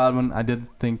like Chris Godwin. I did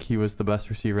think he was the best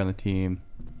receiver on the team.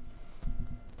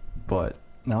 But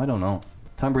now I don't know.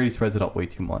 Tom Brady spreads it out way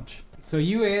too much. So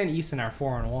you and Eason are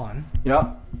 4-1.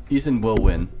 Yep. Eason will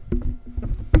win.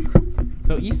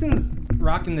 So Eason's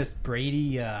rocking this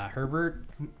Brady Herbert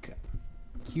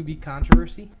QB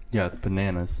controversy. Yeah, it's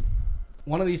bananas.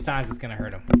 One of these times it's gonna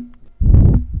hurt him.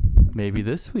 Maybe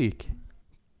this week.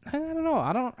 I don't know.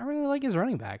 I really like his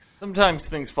running backs. Sometimes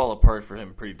things fall apart for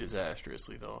him pretty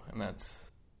disastrously, though, and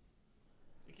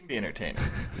it can be entertaining.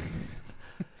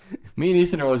 Me and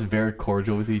Easton are always very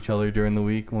cordial with each other during the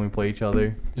week when we play each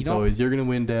other. It's always, you're going to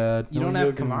win, Dad. You don't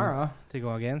have Kamara to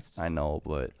go against. I know,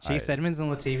 but... Chase Edmonds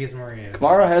and Latavius Murray.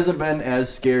 Kamara hasn't been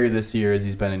as scary this year as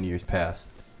he's been in years past.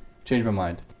 Changed my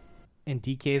mind. And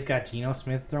DK's got Geno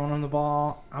Smith throwing him the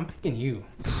ball. I'm picking you.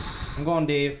 I'm going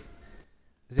Dave.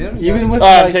 Is it Even with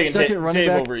I'm my taking second running Dave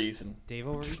back? over Eason. Dave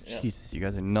over Eason? Yeah. Jesus, you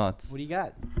guys are nuts. What do you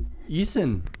got?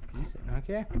 Eason. Eason,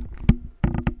 okay.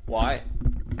 Why?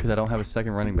 Because I don't have a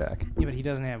second running back. Yeah, but he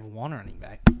doesn't have one running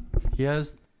back. He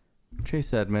has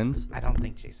Chase Edmonds. I don't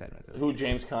think Chase Edmonds is. Who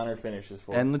James Conner finishes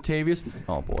for. And Latavius.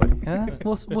 Oh, boy. Yeah,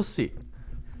 we'll see.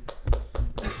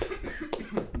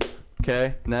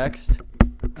 Okay, next.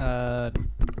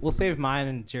 We'll save mine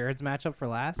and Jared's matchup for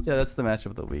last. Yeah, that's the matchup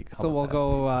of the week. How So we'll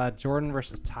about go Jordan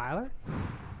versus Tyler.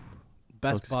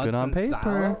 Best Looks buds good on since paper.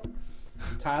 Tyler.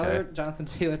 Tyler, Okay. Jonathan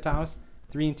Taylor Thomas,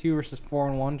 3-2 versus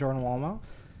 4-1 Jordan Walmo.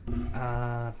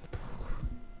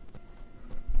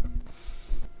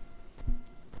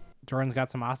 Jordan's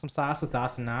got some awesome sauce with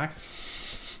Dawson Knox.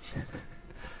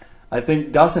 I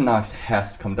think Dawson Knox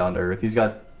has to come down to earth. He's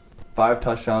got 5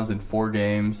 touchdowns in 4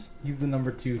 games. He's the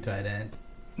number 2 tight end.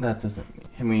 That doesn't...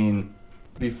 I mean,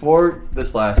 before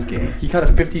this last game, he caught a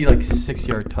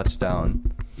 56-yard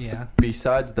touchdown. Yeah.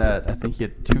 Besides that, I think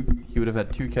he would have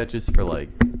had 2 catches for like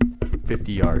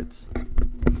 50 yards.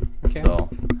 Okay. So,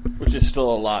 Which is still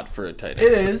a lot for a tight end.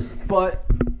 it is, but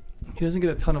he doesn't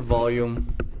get a ton of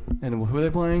volume. And who are they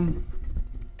playing?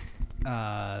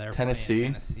 They're Tennessee.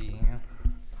 playing Tennessee, yeah.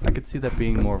 I could see that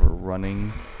being more of a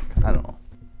running... I don't know.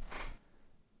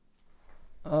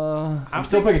 I'm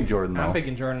still picking Jordan, though. I'm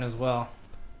picking Jordan as well.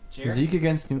 Jared? Zeke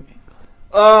against New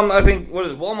England. I think,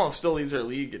 Walmart still leads our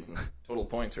league in total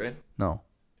points, right? No.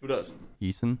 Who does?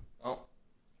 Eason. Oh.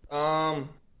 I'll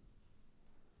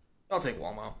take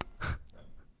Walmart.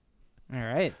 All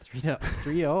right,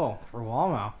 3-0 for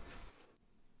Walmart.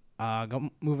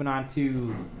 Moving on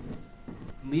to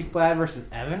Leafblad versus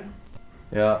Evan.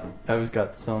 Yeah, Ev's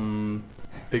got some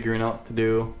figuring out to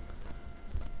do.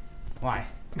 Why?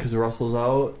 Because Russell's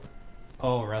out.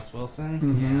 Oh, Russ Wilson?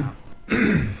 Mhm.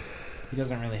 Yeah. He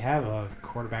doesn't really have a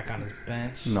quarterback on his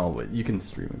bench. No, but you can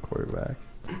stream a quarterback.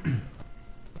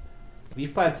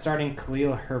 Leafblad starting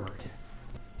Khalil Herbert.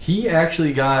 He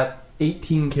actually got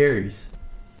 18 carries,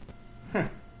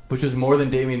 which was more than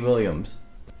Damian Williams.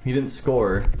 He didn't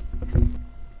score,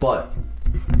 but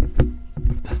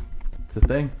it's a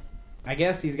thing. I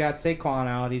guess he's got Saquon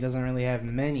out. He doesn't really have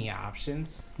many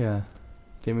options. Yeah.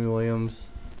 Damian Williams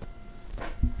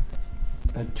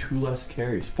had 4 less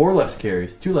carries,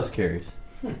 2 less carries,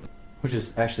 which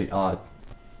is actually odd.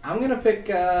 I'm going to pick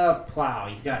Plow.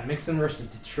 He's got Mixon versus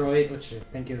Detroit, which I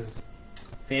think is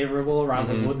favorable.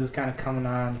 Robert Woods is kind of coming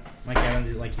on. Mike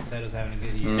Evans, like you said, is having a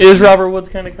good year. Is Robert Woods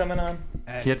kind of coming on?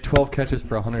 He had 12 catches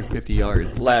for 150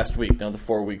 yards. Last week, now the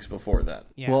 4 weeks before that.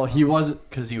 Yeah, well, he wasn't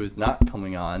because he was not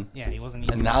coming on. Yeah, he wasn't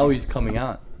eating. And now he's coming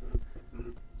on.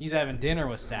 He's having dinner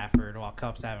with Stafford while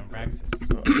Cup's having breakfast.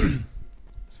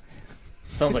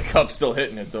 Sounds like Cup's still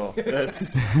hitting it, though.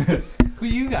 That's... Who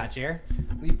you got, Jer?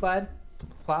 Leafblad?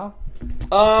 Plow?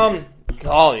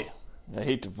 Golly. I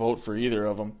hate to vote for either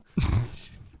of them.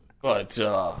 But,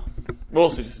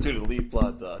 mostly just due to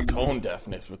Leafblad's tone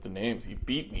deafness with the names. He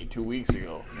beat me 2 weeks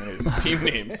ago, and his team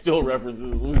name still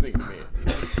references losing to me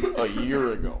a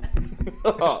year ago.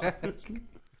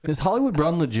 Is Hollywood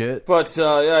Brown legit? But,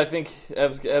 yeah, I think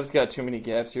Ev's got too many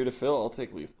gaps here to fill. I'll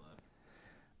take Leafblad.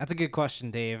 That's a good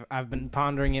question, Dave. I've been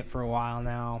pondering it for a while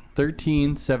now.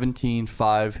 13, 17,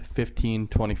 5, 15,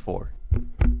 24.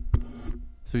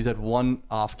 So he's had 1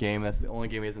 off game. That's the only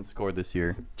game he hasn't scored this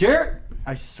year. Jarrett,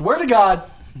 I swear to God.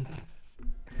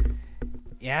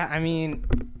 Yeah, I mean,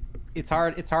 it's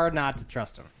hard not to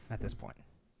trust him at this point.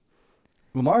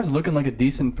 Lamar's looking like a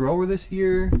decent thrower this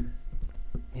year.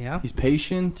 Yeah. He's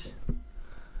patient.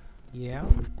 Yeah.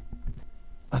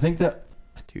 I think that...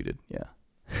 I tooted, yeah.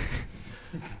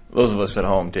 Those of us at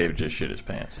home, Dave just shit his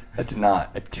pants. I did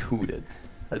not. I tooted.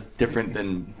 That's different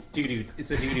than... It's doo-doo.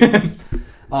 It's a doo-doo.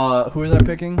 Who was I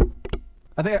picking?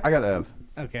 I think I got Ev.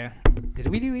 Okay. Did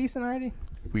we do Eason already?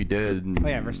 We did. Oh,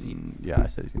 yeah, versus Eaton. Yeah, I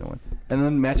said he's going to win. And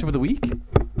then matchup of the week?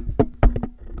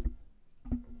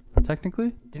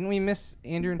 Technically? Didn't we miss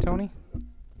Andrew and Tony?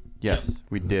 Yes,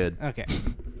 we did. Okay.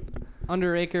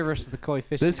 Underacre versus the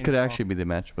coefficient. This could actually be the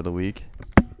matchup of the week.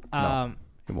 No,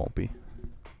 it won't be.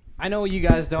 I know you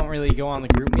guys don't really go on the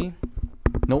group me.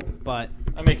 Nope. But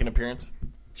I make an appearance.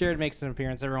 Jared makes an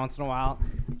appearance every once in a while.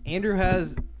 Andrew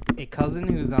has a cousin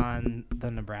who's on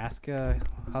the Nebraska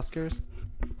Huskers,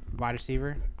 wide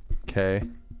receiver, Okay.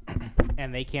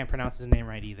 and they can't pronounce his name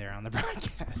right either on the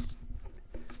broadcast.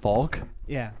 Falk?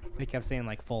 Yeah, they kept saying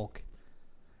like Folk.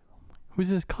 Who's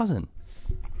his cousin?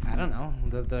 I don't know.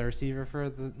 The receiver for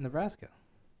the Nebraska.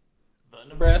 The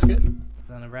Nebraska?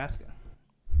 The Nebraska.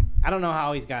 I don't know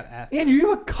how he's got athletes. Andrew, you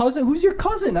have a cousin? Who's your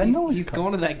cousin? I know he's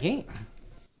going to that game.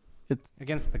 It's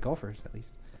against the Gophers, at least.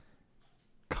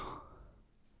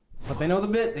 But they know the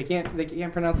bit. They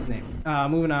can't pronounce his name.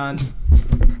 Moving on.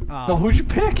 No, who'd you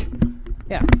pick?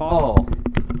 Yeah, Falk. Oh.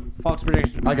 Falk's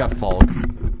prediction. I got Falk.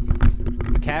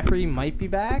 McCaffrey might be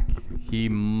back. He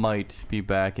might be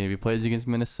back, and if he plays against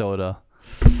Minnesota,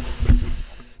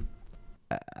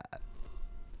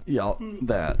 yeah,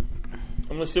 that.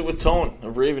 I'm gonna sit with Tone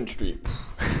of Raven Street.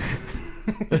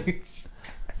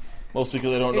 Mostly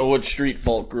because I don't know what street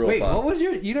Falk grew Wait, up on. what was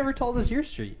your? You never told us your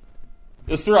street.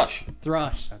 It was Thrush.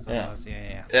 Thrush. That's what it was.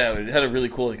 Yeah. Yeah, it had a really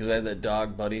cool because I had that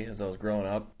dog buddy as I was growing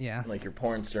up. Yeah. Like your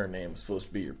porn star name was supposed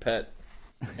to be your pet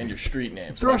and your street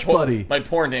name. So Thrush Buddy. My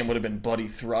porn name would have been Buddy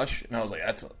Thrush, and I was like,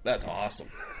 that's awesome.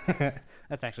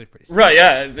 That's actually pretty sick. Right?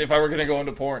 Yeah. If I were gonna go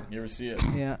into porn, you ever see it?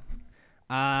 Yeah.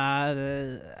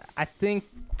 I think.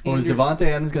 Or is Devontae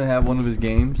Adams gonna have one of his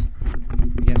games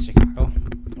against Chicago?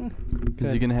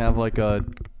 Is he gonna have like a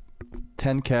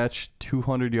 10 catch,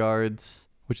 200 yards,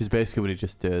 which is basically what he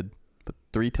just did, but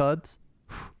 3 tuds?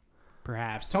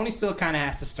 Perhaps. Tony still kind of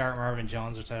has to start Marvin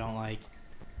Jones, which I don't like.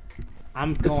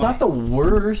 I'm going. It's not the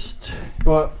worst.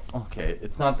 Well, okay,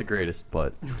 it's not the greatest,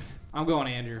 but I'm going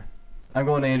Andrew. I'm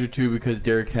going Andrew too because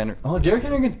Derrick Henry. Oh, Derrick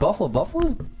Henry against Buffalo.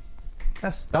 Buffalo's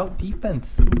got stout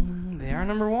defense. They are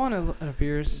number one, it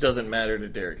appears. Doesn't matter to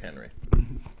Derrick Henry.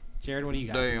 Jared, what do you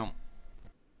got? Damn.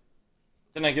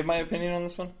 Didn't I give my opinion on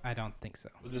this one? I don't think so.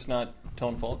 Was this not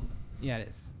Tone Falk? Yeah, it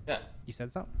is. Yeah. You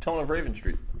said so? Tone of Raven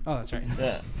Street. Oh, that's right.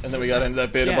 Yeah. And then we got into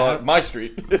that bit Yeah. about my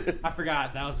street. I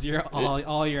forgot. That was your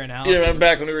all your analysis. Yeah, I'm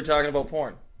back when we were talking about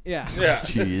porn. Yeah. Yeah.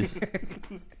 Jeez.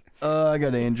 I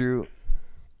got Andrew.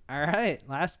 All right.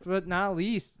 Last but not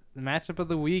least, the matchup of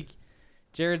the week: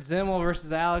 Jared Zimmel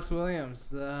versus Alex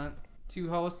Williams. Two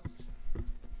hosts,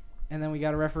 and then we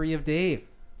got a referee of Dave.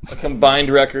 A combined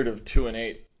record of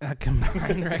 2-8. A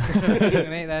combined record of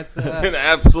 2-8. That's an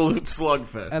absolute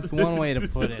slugfest. That's one way to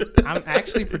put it. I'm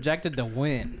actually projected to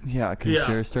win. Yeah, because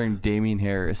you're starting Damian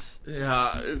Harris.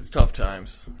 Yeah, it's tough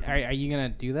times. Are you gonna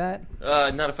do that?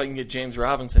 Not if I can get James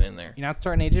Robinson in there. You're not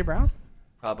starting AJ Brown?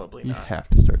 Probably You not. have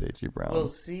to start AJ Brown. We'll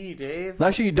see, Dave.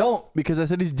 Actually, you don't because I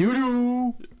said he's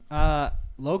doo-doo.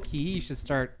 Low key, you should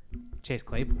start Chase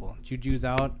Claypool. Juju's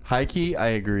out. High key, I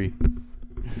agree.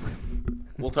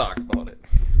 We'll talk about it.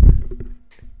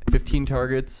 15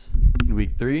 targets in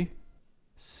week 3.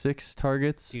 6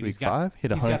 targets Dude, week 5.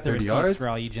 Hit he's got the 130 receipts yards. for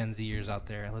all you Gen Zers out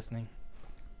there listening.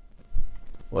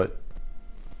 What?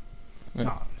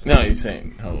 No, he's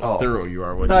saying how thorough you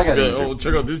are. When I got it.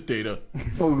 check out this data.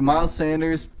 Oh, Miles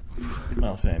Sanders.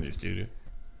 Miles Sanders, doo-doo.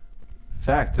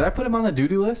 Fact. Did I put him on the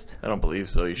doo-doo list? I don't believe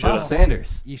so. You should. Miles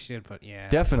Sanders. You should put, yeah.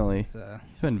 Definitely. It's,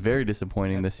 He's been very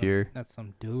disappointing this year. That's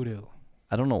some doo-doo.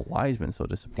 I don't know why he's been so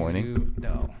disappointing.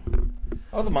 Doo-doo.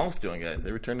 How are the mouths doing, guys?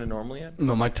 They returned to normal yet?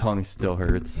 No, my tongue still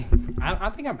hurts. I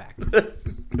think I'm back.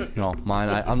 No, mine.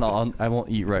 I won't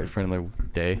eat right for another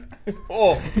day.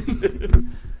 Oh.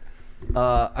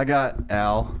 I got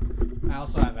Al. I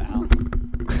also have Al.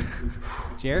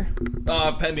 Jer?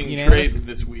 Pending Unanimous? trades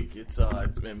this week. It's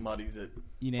been muddies it.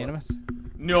 Unanimous?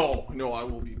 No, I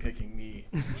will be picking me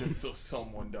just so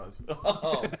someone does.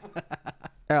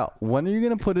 Al, when are you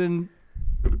gonna put in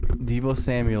Deebo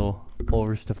Samuel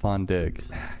over Stephon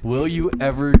Diggs? Will you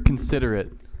ever consider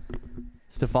it?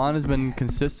 Stephon has been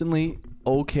consistently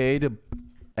okay to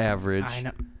average. I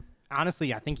know.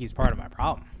 Honestly, I think he's part of my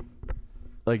problem.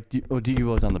 Like,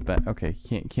 Deebo's on the bench. Okay,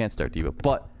 can't start Deebo,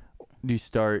 but do you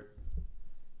start?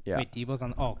 Yeah. Wait, Deebo's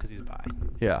on. Oh, because he's a bye.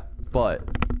 Yeah, but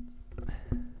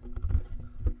I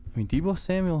mean, Deebo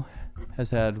Samuel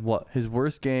has had what? His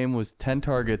worst game was 10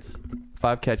 targets,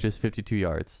 5 catches, 52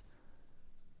 yards.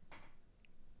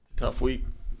 Tough week.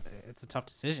 It's a tough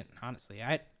decision, honestly.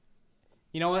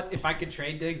 You know what? If I could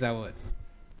trade Diggs, I would.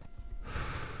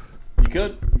 You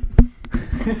could.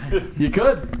 You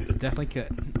could. Definitely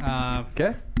could.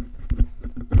 Okay.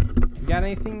 You got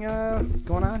anything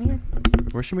going on here?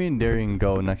 Where should me and Darian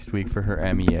go next week for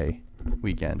her MEA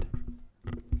weekend?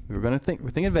 We're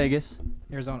thinking Vegas.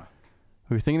 Arizona.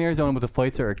 We were thinking Arizona, but the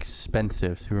flights are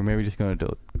expensive, so we're maybe just going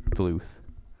to Duluth.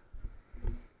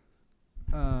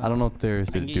 I don't know if there's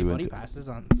I to can get do you it. buddy passes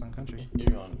on Sun Country.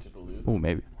 You're going to Duluth. Oh,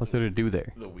 maybe. What's there to do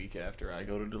there? The week after I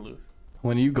go to Duluth.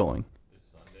 When are you going? This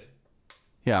Sunday.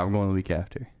 Yeah, we're going the week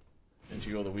after. Didn't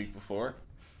you go the week before?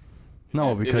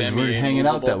 No, because we're hanging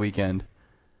out that weekend.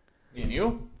 Me and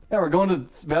you? Yeah, we're going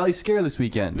to Valley Scare this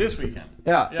weekend. This weekend?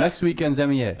 Yeah, next weekend's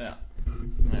MEA. Yeah.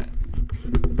 All right.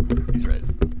 He's right.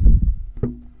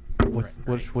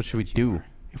 What should we do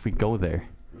if we go there?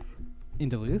 In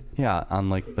Duluth? Yeah, on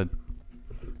like the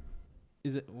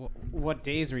Is it what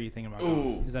days were you thinking about?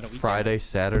 Ooh. Is that a weekend? Friday,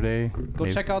 Saturday. Go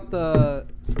maybe. check out the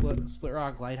Split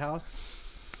Rock Lighthouse,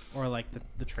 or like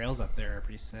the trails up there are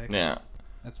pretty sick. Yeah.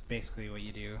 That's basically what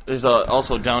you do. There's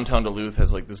also downtown Duluth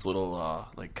has like this little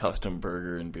like custom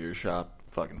burger and beer shop.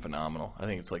 Fucking phenomenal. I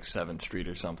think it's like 7th Street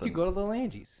or something. You go to the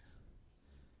Langies.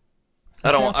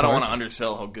 I don't want to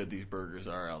undersell how good these burgers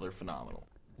are. Al. They're phenomenal.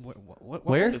 What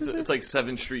Where? It's like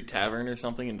 7th Street Tavern or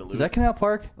something in Duluth. Is that Canal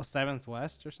Park? Oh, 7th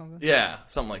West or something? Yeah,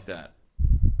 something like that.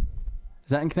 Is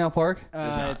that in Canal Park?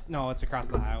 No, it's across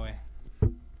the highway.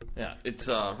 Yeah, it's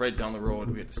right down the road.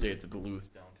 We had to stay at the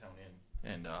Duluth Downtown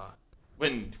Inn.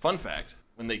 And fun fact,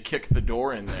 when they kick the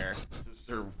door in there to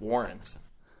serve warrants,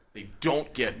 they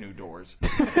don't get new doors.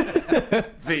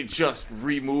 They just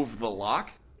remove the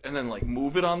lock and then like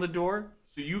move it on the door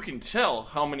so you can tell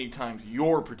how many times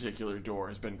your particular door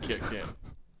has been kicked in.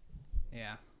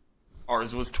 Yeah.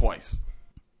 Ours was twice.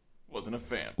 Wasn't a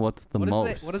fan. What's the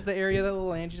most? What is the area that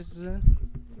Little Angie's is in?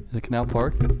 Is it Canal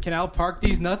Park? Canal Park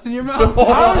these nuts in your mouth?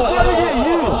 I was trying to get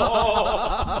you.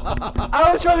 I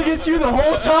was trying to get you the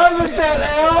whole time with that,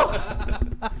 Al.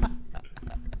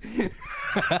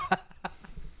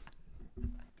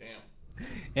 Damn.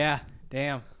 Yeah,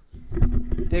 damn.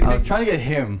 I was trying to get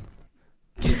him.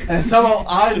 And somehow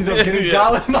I ended up getting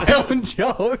got with my own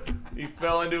joke. He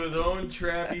fell into his own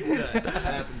trap, he said. That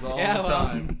happens all the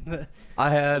time. I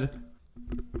had...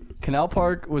 Canal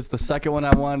Park was the second one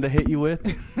I wanted to hit you with.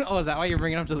 Oh, is that why you're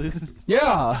bringing up Duluth?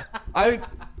 Yeah.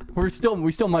 We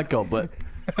still might go, but...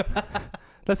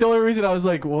 That's the only reason I was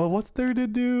like, well, what's there to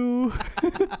do?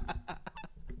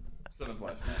 7th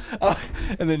West, man.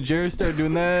 And then Jared started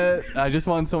doing that. I just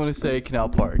wanted someone to say Canal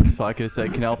Park, so I could have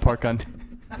said Canal Park on...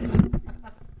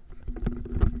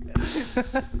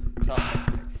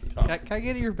 Tough. Can I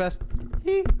get your best?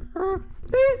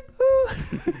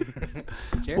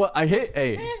 Well, I hit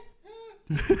A.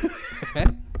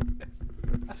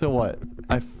 So what?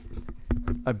 I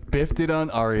biffed it on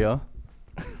Aria.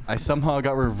 I somehow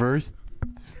got reversed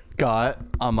got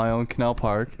on my own Canal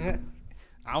Park.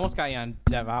 I almost got you on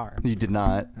Dev Hour. You did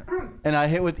not. And I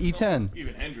hit with E10.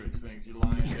 Even Hendrix thinks you're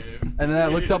lying, Dave. And then I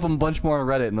looked up a bunch more on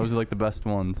Reddit, and those are like the best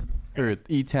ones. Or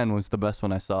E10 was the best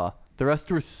one I saw. The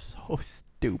rest were so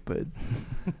stupid.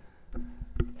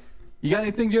 You got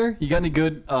anything, Jer? You got any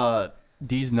good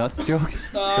D's nuts jokes?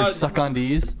 Or suck on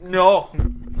D's? No.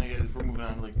 I guess if we're moving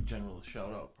on to like the general shout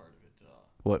out part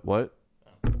of it. What?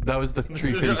 That was the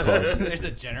Tree Fitty Club. There's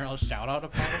a general shout out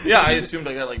about it? Yeah, I assumed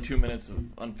I got like 2 minutes of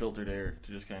unfiltered air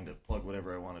to just kind of plug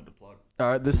whatever I wanted to plug. All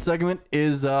right, this segment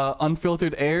is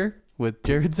Unfiltered Air with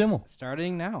Jared Zimmel.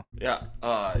 Starting now. Yeah,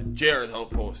 JR's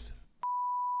Outpost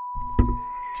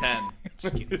 10.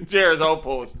 JR's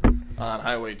Outpost on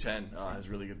Highway 10 has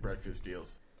really good breakfast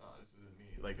deals. This isn't me.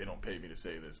 Like, they don't pay me to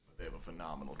say this, but they have a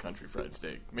phenomenal country fried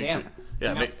steak. Damn.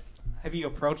 Have you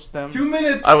approached them? 2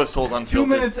 minutes. I was told unfiltered. 2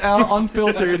 minutes out,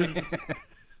 unfiltered.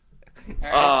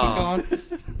 All right, keep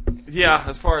going. Yeah,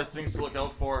 as far as things to look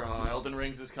out for, Elden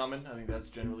Rings is coming. I think that's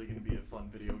generally going to be a fun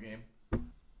video game.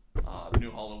 The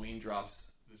new Halloween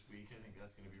drops this week. I think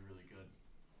that's going to be really good.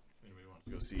 If anybody wants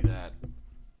to go see that,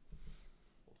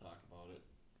 we'll talk about it.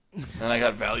 And I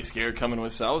got Valley Scare coming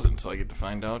with 1,000, so I get to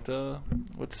find out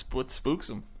what spooks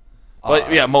them.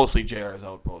 But yeah, mostly JR's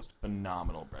Outpost.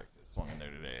 Phenomenal breakfast. Swung in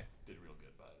there today. Did real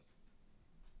good by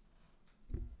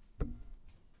us.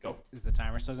 Go. Is the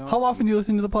timer still going? How often do you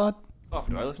listen to the pod?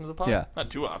 Often do I listen to the pod? Yeah. Not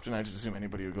too often. I just assume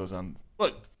anybody who goes on,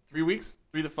 3 weeks?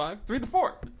 3 to 5? 3 to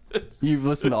 4. You've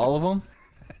listened to all of them?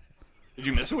 Did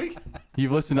you miss a week?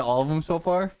 You've listened to all of them so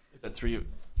far? Is that 3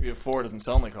 of 4? Doesn't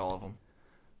sound like all of them.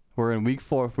 We're in week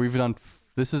 4. We've done.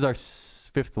 This is our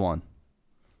 5th one.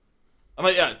 I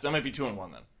might be 2 and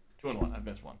 1 then. 2 and 1. I've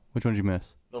missed one. Which one did you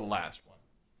miss? The last one.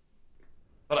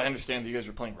 But I understand that you guys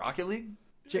were playing Rocket League.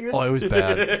 Oh, it was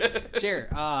bad.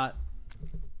 Jared,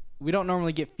 we don't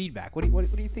normally get feedback. What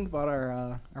do you think about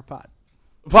our pod?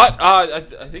 But I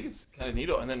think it's kind of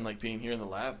neato, and then like being here in the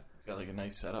lab, it's got like a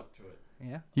nice setup to it.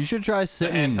 Yeah. You should try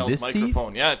sitting in handheld this seat.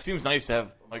 microphone. Yeah, it seems nice to have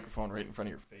a microphone right in front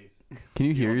of your face. Can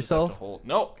you hear don't just have yourself? to hold-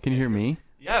 No. Can you hear me?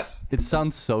 Yes. It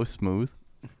sounds so smooth.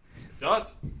 It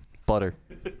does. Butter.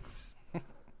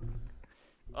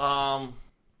 I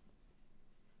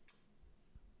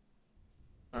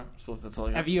suppose that's all I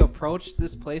got. Have you approached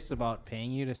this place about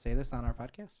paying you to say this on our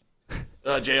podcast?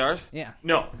 JR's? Yeah.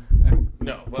 No.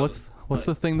 No. Well, What's What's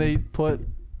the thing they put?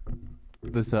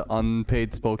 This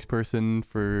unpaid spokesperson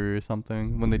for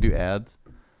something when they do ads.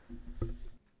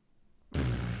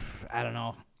 I don't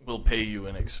know. We'll pay you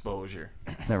in exposure.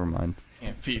 Never mind.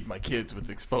 Can't feed my kids with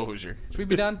exposure. Should we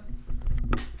be done?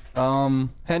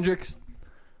 Hendrix,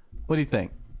 what do you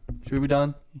think? Should we be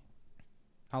done?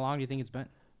 How long do you think it's been?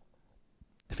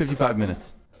 55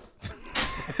 minutes.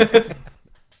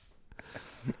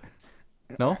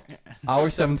 No? Hour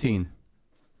 17.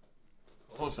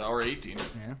 Close to hour 18.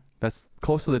 Yeah. That's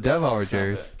close to the dev hour,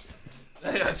 Jared.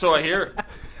 Yeah, so I hear.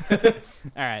 All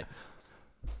right.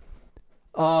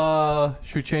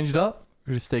 Should we change it up?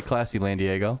 Or just stay classy, Lan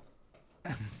Diego?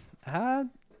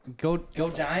 Go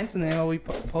Giants, and then we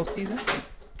postseason.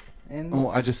 And Oh,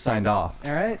 I just signed off.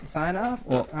 all right, sign off.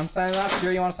 Well- I'm signing off.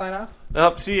 Jerry, you want to sign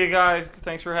off? See you guys.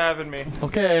 Thanks for having me.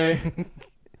 Okay.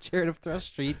 Jared of Thrush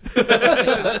Street.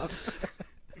 The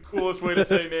coolest way to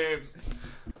say names.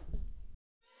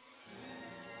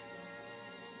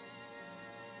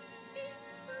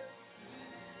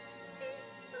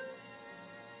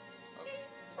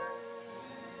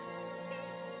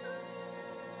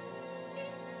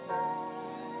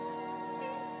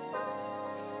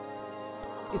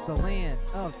 It's a land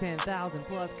of 10,000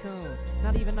 plus coons.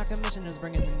 Not even our commissioners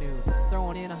bringing the news.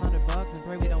 Throwing in $100 and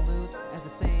pray we don't lose. As the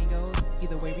saying goes,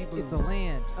 either way we booze. It's a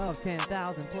land of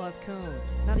 10,000 plus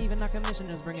coons. Not even our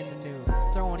commissioners bringing the news.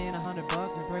 Throwing in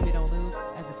 $100 and pray we don't lose.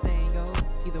 As the saying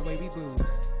goes, either way we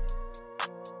booze.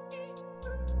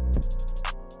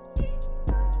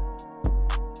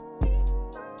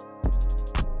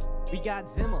 We got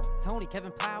Zimmel, Tony,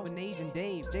 Kevin Plow, and Age and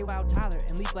Dave, J. Wow, Tyler,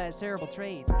 and Lee Blad's terrible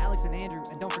trades, Alex and Andrew,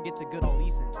 and don't forget the good old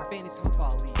Eason, our fantasy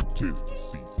football league. 'Tis the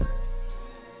season.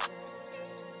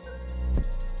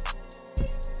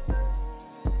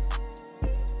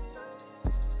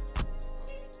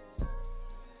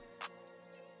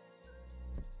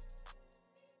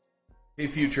 Hey,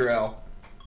 Future Al.